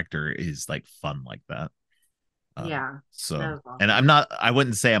a director is like fun like that. Yeah. So That was and awesome. I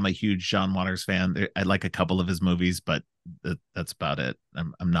wouldn't say I'm a huge John Waters fan. I like a couple of his movies, but that's about it.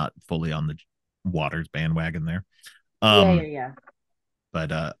 I'm not fully on the Waters bandwagon there. Yeah. Yeah. Um, Yeah.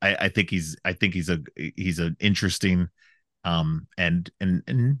 but I think he's an interesting and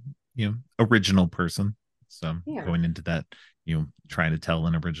original person. So Yeah. going into that, trying to tell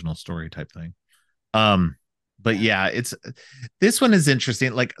an original story type thing. Um, but Yeah. yeah, it's this one is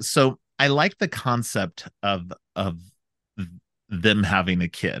interesting. Like, so I like the concept of them having a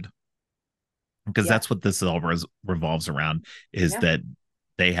kid because Yeah. that's what this all revolves around is Yeah. that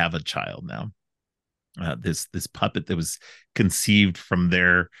they have a child now. This puppet that was conceived from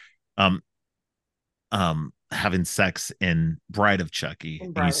their um having sex in Bride of Chucky, And and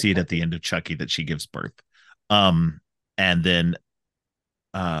you Bride of see it at the Chucky. end of Chucky that she gives birth. Um, and then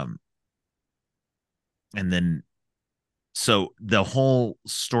um and then so the whole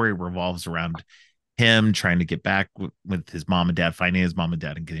story revolves around him trying to get back with his mom and dad, finding his mom and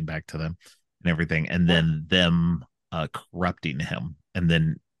dad and getting back to them and everything, and Yeah. then them corrupting him, and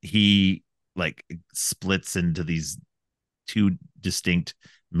then he like splits into these two distinct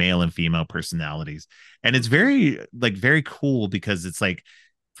male and female personalities, and it's Mm-hmm. very cool because it's like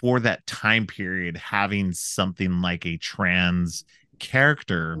for that time period having something like a trans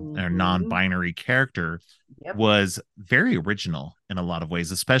character or Mm-hmm. non-binary character Yep. was very original in a lot of ways,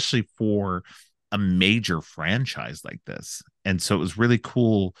 especially for a major franchise like this. And so it was really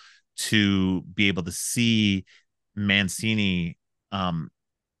cool to be able to see Mancini um,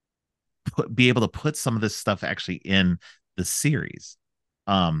 be able to put some of this stuff actually in the series.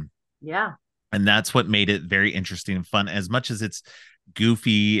 Um, Yeah. and that's what made it very interesting and fun. As much as it's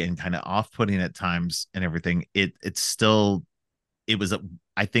goofy and kind of off-putting at times and everything, it's still it was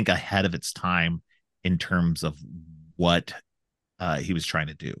I think ahead of its time in terms of what he was trying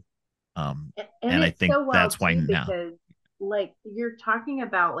to do. Um, And and I it's think so wild that's why too now. like you're talking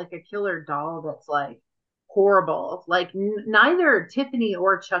about like a killer doll that's like horrible. Like neither Tiffany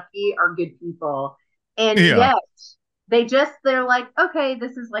or Chucky are good people, and Yeah. yet they're like, okay,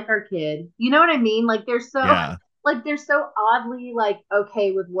 this is like our kid. You know what I mean? Like they're so Yeah. like they're so oddly like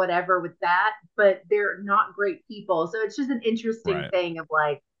okay with whatever with that, but they're not great people. So it's just an interesting Right. thing of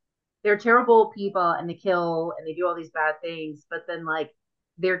like they're terrible people and they kill and they do all these bad things, but then like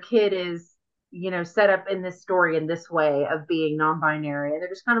their kid is, set up in this story in this way of being non-binary, and they're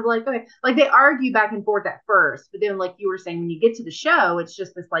just kind of like, okay, like they argue back and forth at first, but then like you were saying, when you get to the show, it's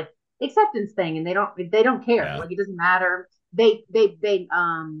just this like acceptance thing, and they don't care, Yeah. like it doesn't matter. They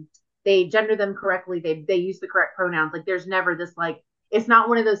gender them correctly, they use the correct pronouns, like there's never this like, it's not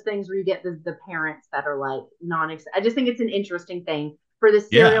one of those things where you get the parents that are like I just think it's an interesting thing for the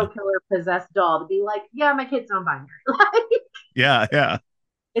serial Yeah. killer possessed doll to be like, yeah, my kid's non-binary. Like, Yeah. Yeah.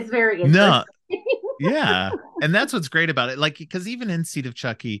 it's very No. interesting. Yeah. And that's what's great about it. Like, because even in Seed of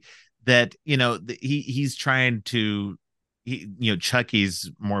Chucky, that, he's trying to, Chucky's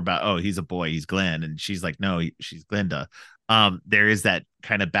more about, oh, he's a boy, he's Glenn. And she's like, no, she's Glenda. There is that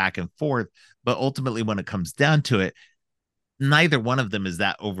kind of back and forth. But ultimately, when it comes down to it, neither one of them is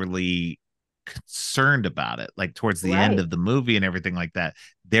that overly concerned about it. Like towards the end Right. of the movie and everything like that,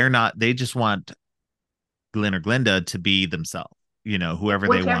 they're not, they just want Glenn or Glenda to be themselves, whoever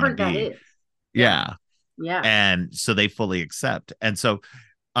they want to Whichever that be. is. Yeah. Yeah. Yeah. And so they fully accept. And so,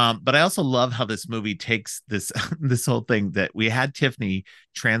 but I also love how this movie takes this this whole thing that we had Tiffany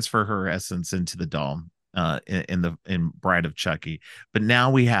transfer her essence into the doll in Bride of Chucky, but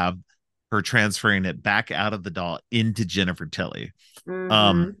now we have her transferring it back out of the doll into Jennifer Tilly, um,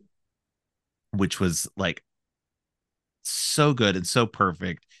 Mm-hmm. which was like so good and so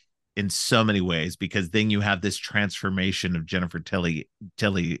perfect in so many ways, because then you have this transformation of Jennifer Tilly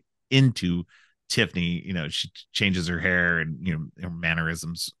into Tiffany. She changes her hair and her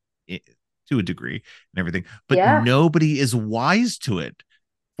mannerisms to a degree and everything, but Yeah. nobody is wise to it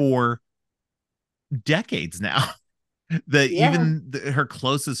for decades now. That Yeah. even her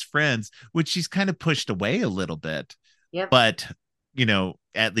closest friends, which she's kind of pushed away a little bit, Yep. but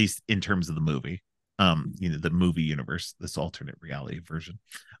at least in terms of the movie, the movie universe, this alternate reality version,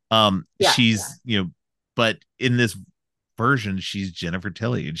 Yeah. Yeah. she's but in this version she's Jennifer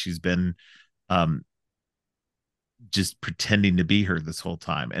Tilly, and she's been um just pretending to be her this whole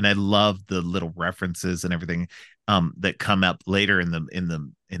time. And I love the little references and everything that come up later in the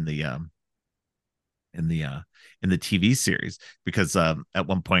in the TV series, because at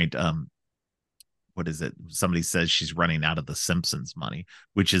one point, what is it, somebody says she's running out of the Simpsons money,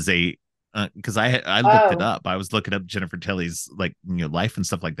 which is a because I looked it Oh, up. I was looking up Jennifer Tilly's like life and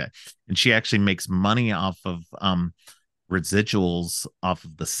stuff like that, and she actually makes money off of residuals off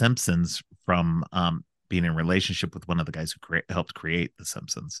of the Simpsons from being in a relationship with one of the guys who helped create the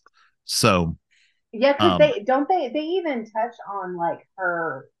Simpsons. So yeah, because um they even touch on like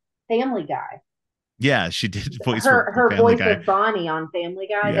her Family Guy, yeah, she did voice work her for her Family voice Guy. of Bonnie on Family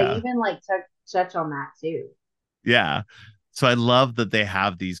Guy. They Yeah. even like touch on that too. Yeah. So I love that they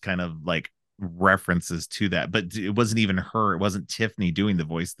have these kind of like references to that, but it wasn't even her. It wasn't Tiffany doing the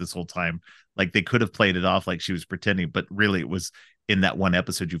voice this whole time. Like they could have played it off like she was pretending, but really it was in that one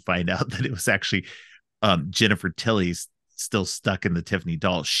episode you find out that it was actually Jennifer Tilly's still stuck in the Tiffany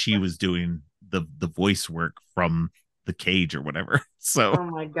doll. She was doing the voice work from the cage or whatever. So Oh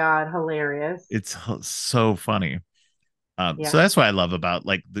my God, hilarious. it's so funny. So Yeah. that's what I love about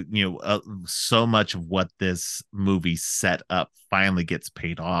like so much of what this movie set up finally gets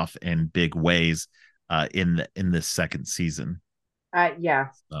paid off in big ways in this second season. Yeah,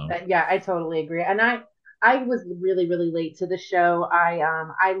 So yeah, I totally agree. And I was really really late to the show.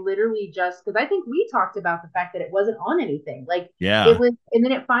 I literally just because I think we talked about the fact that it wasn't on anything. Like it yeah, was, and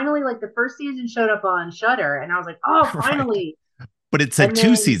then it finally like the first season showed up on Shutter, and I was like, oh, right. finally. But it said And two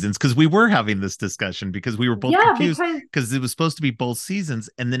then seasons because we were having this discussion because we were both yeah, confused because because it was supposed to be both seasons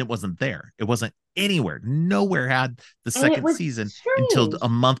and then it wasn't there. It wasn't anywhere. Nowhere had the and it second was season until strange. a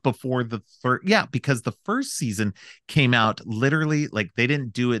month before the third. Yeah, because the first season came out literally like they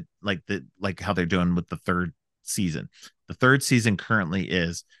didn't do it like how they're doing with the third season. The third season currently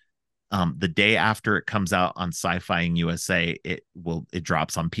is the day after it comes out on Sci-Fi and USA, it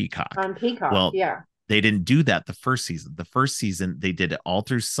drops on Peacock. On Peacock. Well, Yeah. they didn't do that the first season. The first season, they did it all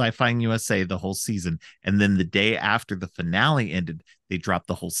through Sci-Fi and USA the whole season. And then the day after the finale ended, they dropped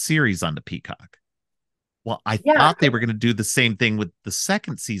the whole series onto Peacock. Well, I Yeah. thought they were going to do the same thing with the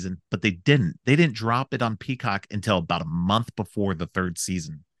second season, but they didn't. They didn't drop it on Peacock until about a month before the third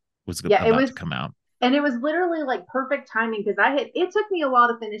season was Yeah. It about was to come out. And it was literally like perfect timing because it took me a while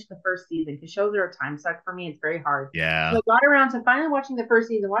to finish the first season because shows are a time suck for me. It's very hard. So Yeah. I got around to finally watching the first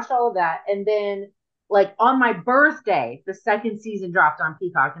season, watched all of that. And then, like, on my birthday, the second season dropped on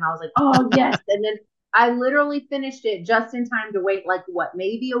Peacock. And I was like, oh, yes. And then I literally finished it just in time to wait, like, what,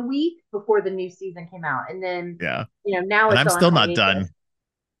 maybe a week before the new season came out. And then, Yeah. now And it's I'm on still not hiatus. done.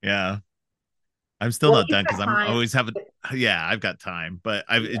 Yeah. I'm still Well, not you've done because got I'm time. always having, yeah, I've got time, but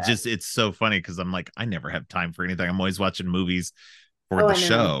Yeah. it's so funny because I'm like, I never have time for anything. I'm always watching movies for Oh, the I know.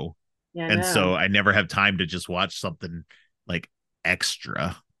 show. Yeah, I And so know. I never have time to just watch something like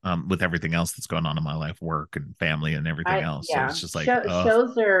extra with everything else that's going on in my life, work and family and everything else. So Yeah, it's just like,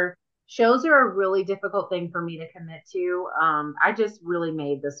 oh, shows are a really difficult thing for me to commit to. I just really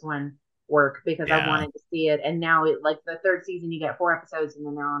made this one work because I yeah, wanted to see it, and now it like the third season, you get 4 episodes, and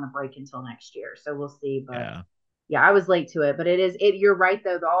then they're on a break until next year. So we'll see. But yeah, yeah, I was late to it, but it is it. You're right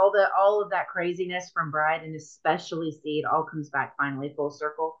though. All of that craziness from Bride and especially Seed all comes back finally full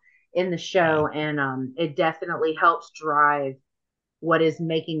circle in the yeah. show, and it definitely helps drive what is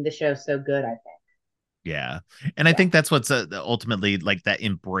making the show so good. I think. Yeah. And I Yeah. think that's what's ultimately like that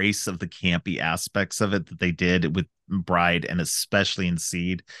embrace of the campy aspects of it that they did with Bride and especially in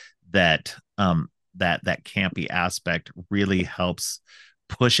Seed that that campy aspect really helps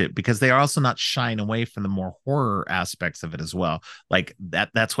push it because they are also not shying away from the more horror aspects of it as well. Like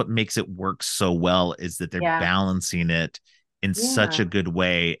that's what makes it work so well is that they're Yeah. balancing it in such Yeah. a good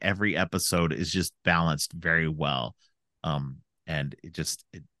way. Every episode is just balanced very well. And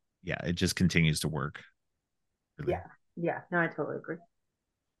yeah, it just continues to work really. Yeah. Yeah. No, I totally agree.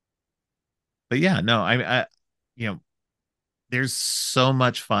 But yeah, no, you know, there's so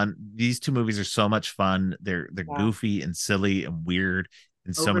much fun. These two movies are so much fun. They're Yeah. goofy and silly and weird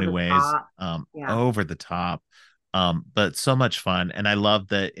in so Over many the ways. top. Yeah. Over the top. But so much fun. And I love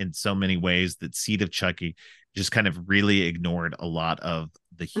that in so many ways that Seed of Chucky just kind of really ignored a lot of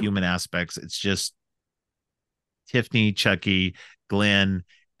the human aspects. It's just Tiffany, Chucky, Glenn,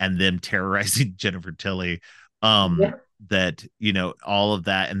 and them terrorizing Jennifer Tilly. Yeah. That, all of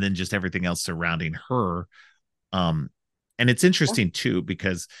that, and then just everything else surrounding her. Um, and it's interesting too,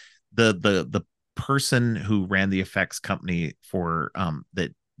 because the person who ran the effects company for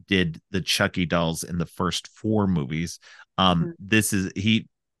that did the Chucky dolls in the first four movies, Mhm. this is he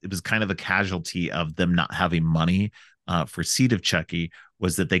it was kind of a casualty of them not having money for Seed of Chucky,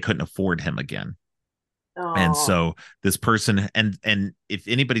 was that they couldn't afford him again. And Oh, so this person, and if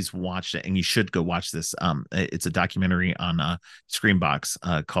anybody's watched it, and you should go watch this, it's a documentary on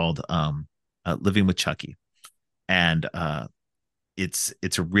Screenbox called Living with Chucky. And it's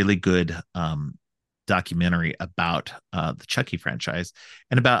a really good documentary about the Chucky franchise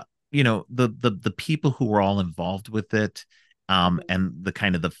and about the people who were all involved with it, and the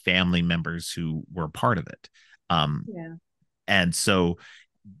kind of the family members who were part of it. um, yeah. and so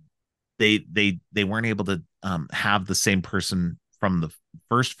they weren't able to have the same person from the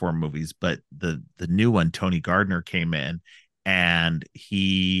first four movies, but the new one, Tony Gardner, came in, and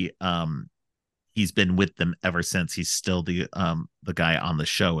he's been with them ever since. He's still the guy on the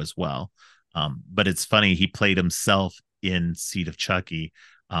show as well. But it's funny, he played himself in Seed of Chucky,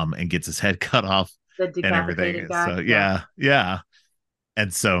 and gets his head cut off The and decapitated everything. So guy. Yeah. yeah.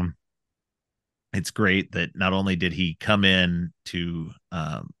 And so it's great that not only did he come in to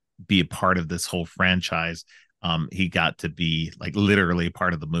be a part of this whole franchise, he got to be like literally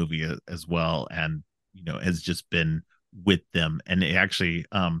part of the movie as well, and has just been with them. And it actually,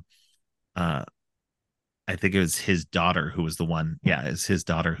 uh, I think it was his daughter who was the one. Yeah, it's his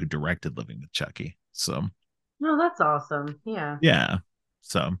daughter who directed Living with Chucky. So No, that's awesome. Yeah. yeah,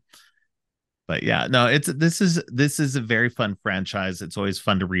 so but yeah, no, this is a very fun franchise. It's always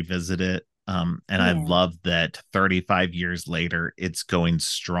fun to revisit it. And I Yeah. love that 35 years later, it's going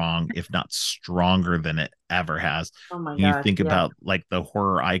strong, if not stronger than it ever has. Oh my And you gosh. think Yeah. about like the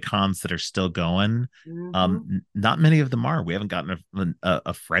horror icons that are still going. Hmm. Not many of them are. We haven't gotten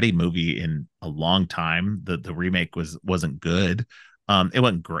a Freddy movie in a long time. The remake wasn't good. It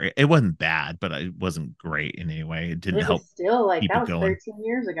wasn't great. It wasn't bad, but it wasn't great in any way. It But didn't it was help still like keep that it was going. 13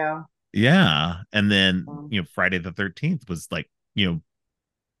 years ago. Yeah. And then, Um, Friday the 13th was like,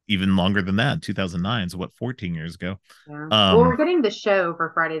 even longer than that, 2009. So what, 14 years ago? yeah. Well, we're Um, getting the show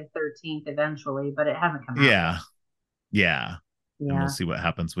for Friday the 13th eventually, but it hasn't come out yet. yeah. Yeah. And we'll Yeah. see what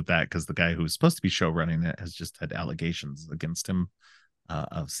happens with that, because the guy who was supposed to be show running it has just had allegations against him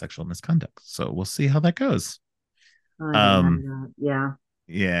of sexual misconduct. So we'll see how that goes. I didn't Um, know that. Yeah.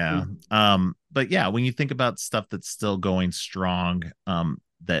 yeah. Mhm. But yeah, when you think about stuff that's still going strong,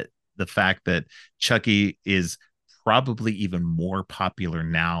 that the fact that Chucky is probably even more popular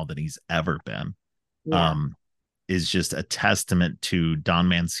now than he's ever been. Yeah. is just a testament to Don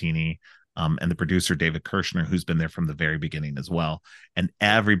Mancini, and the producer David Kirshner, who's been there from the very beginning as well, and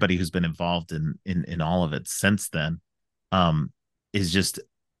everybody who's been involved in all of it since then, um, is just,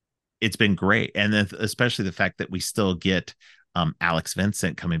 it's been great. And then especially the fact that we still get Alex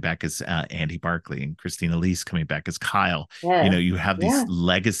Vincent coming back as Andy Barclay, and Christina Leese coming back as Kyle. Yes. You have these Yeah.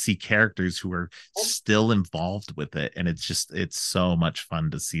 legacy characters who are still involved with it, and it's so much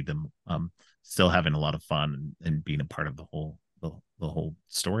fun to see them still having a lot of fun, and being a part of the whole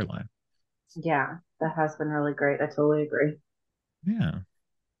storyline. Yeah. That has been really great. I totally agree. Yeah.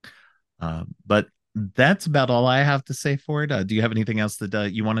 But that's about all I have to say for it. Do you have anything else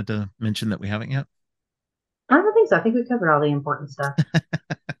that you wanted to mention that we haven't yet? I don't think so. I think we covered all the important stuff.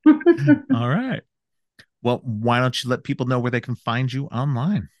 All right. Well, why don't you let people know where they can find you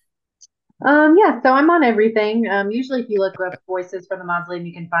online? Yeah, so I'm on everything. Usually if you look up Voices from the Mausoleum,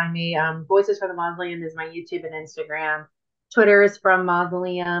 you can find me. Voices from the Mausoleum is my YouTube and Instagram. Twitter is from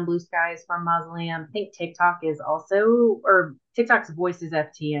Mausoleum. Blue Sky is from Mausoleum. I think TikTok is also, or TikTok's Voices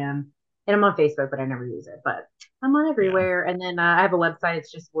FTM. And I'm on Facebook, but I never use it. But I'm on Yeah. everywhere. And then I have a website.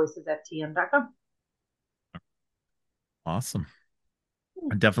 It's just voicesftm.com. Awesome.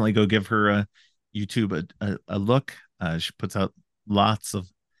 Definitely go give her a YouTube a look. She puts out lots of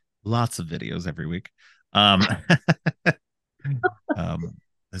videos every week. Um, um,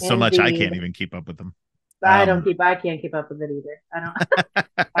 so much I can't Indeed. even keep up with them. I Um, can't keep up with it either.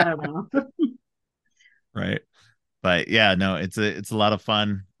 I don't know. right. But yeah, no, it's a lot of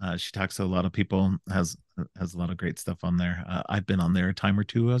fun. She talks to a lot of people, has a lot of great stuff on there. I've been on there a time or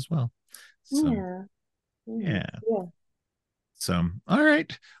two as well. So Yeah. yeah. Yeah. So all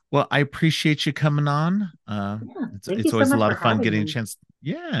right. Well, I appreciate you coming on. Yeah. It's Thank you it's so always a much lot for of fun having getting a me. chance.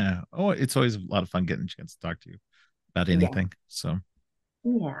 Yeah. Oh, it's always a lot of fun getting a chance to talk to you about Yeah. anything. So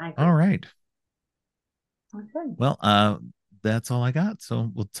Yeah, I all agree. right. Okay. Well, that's all I got.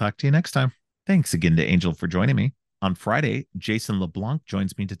 So we'll talk to you next time. Thanks again to Angel for joining me. On Friday, Jason LeBlanc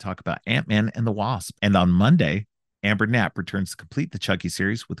joins me to talk about Ant-Man and the Wasp. And on Monday, Amber Knapp returns to complete the Chucky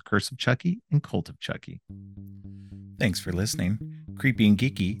series with Curse of Chucky and Cult of Chucky. Thanks for listening. Creepy and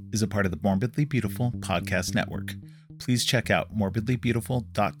Geeky is a part of the Morbidly Beautiful podcast network. Please check out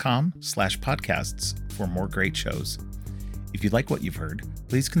morbidlybeautiful.com/podcasts for more great shows. If you like what you've heard,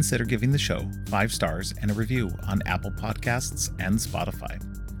 please consider giving the show 5 stars and a review on Apple Podcasts and Spotify.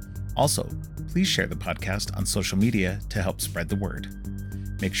 Also, please share the podcast on social media to help spread the word.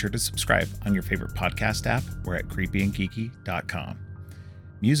 Make sure to subscribe on your favorite podcast app or at creepyandgeeky.com.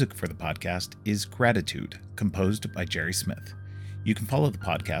 Music for the podcast is Gratitude, composed by Jerry Smith. You can follow the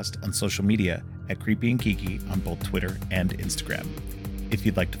podcast on social media at Creepy and Geeky on both Twitter and Instagram. If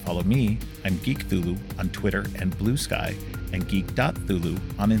you'd like to follow me, I'm Geek Thulu on Twitter and Blue Sky, and geek.thulu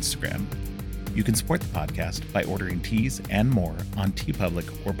on Instagram. You can support the podcast by ordering teas and more on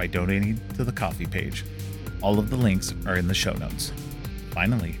TeePublic or by donating to the coffee page. All of the links are in the show notes.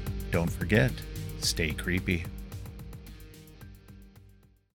 Finally, don't forget, stay creepy.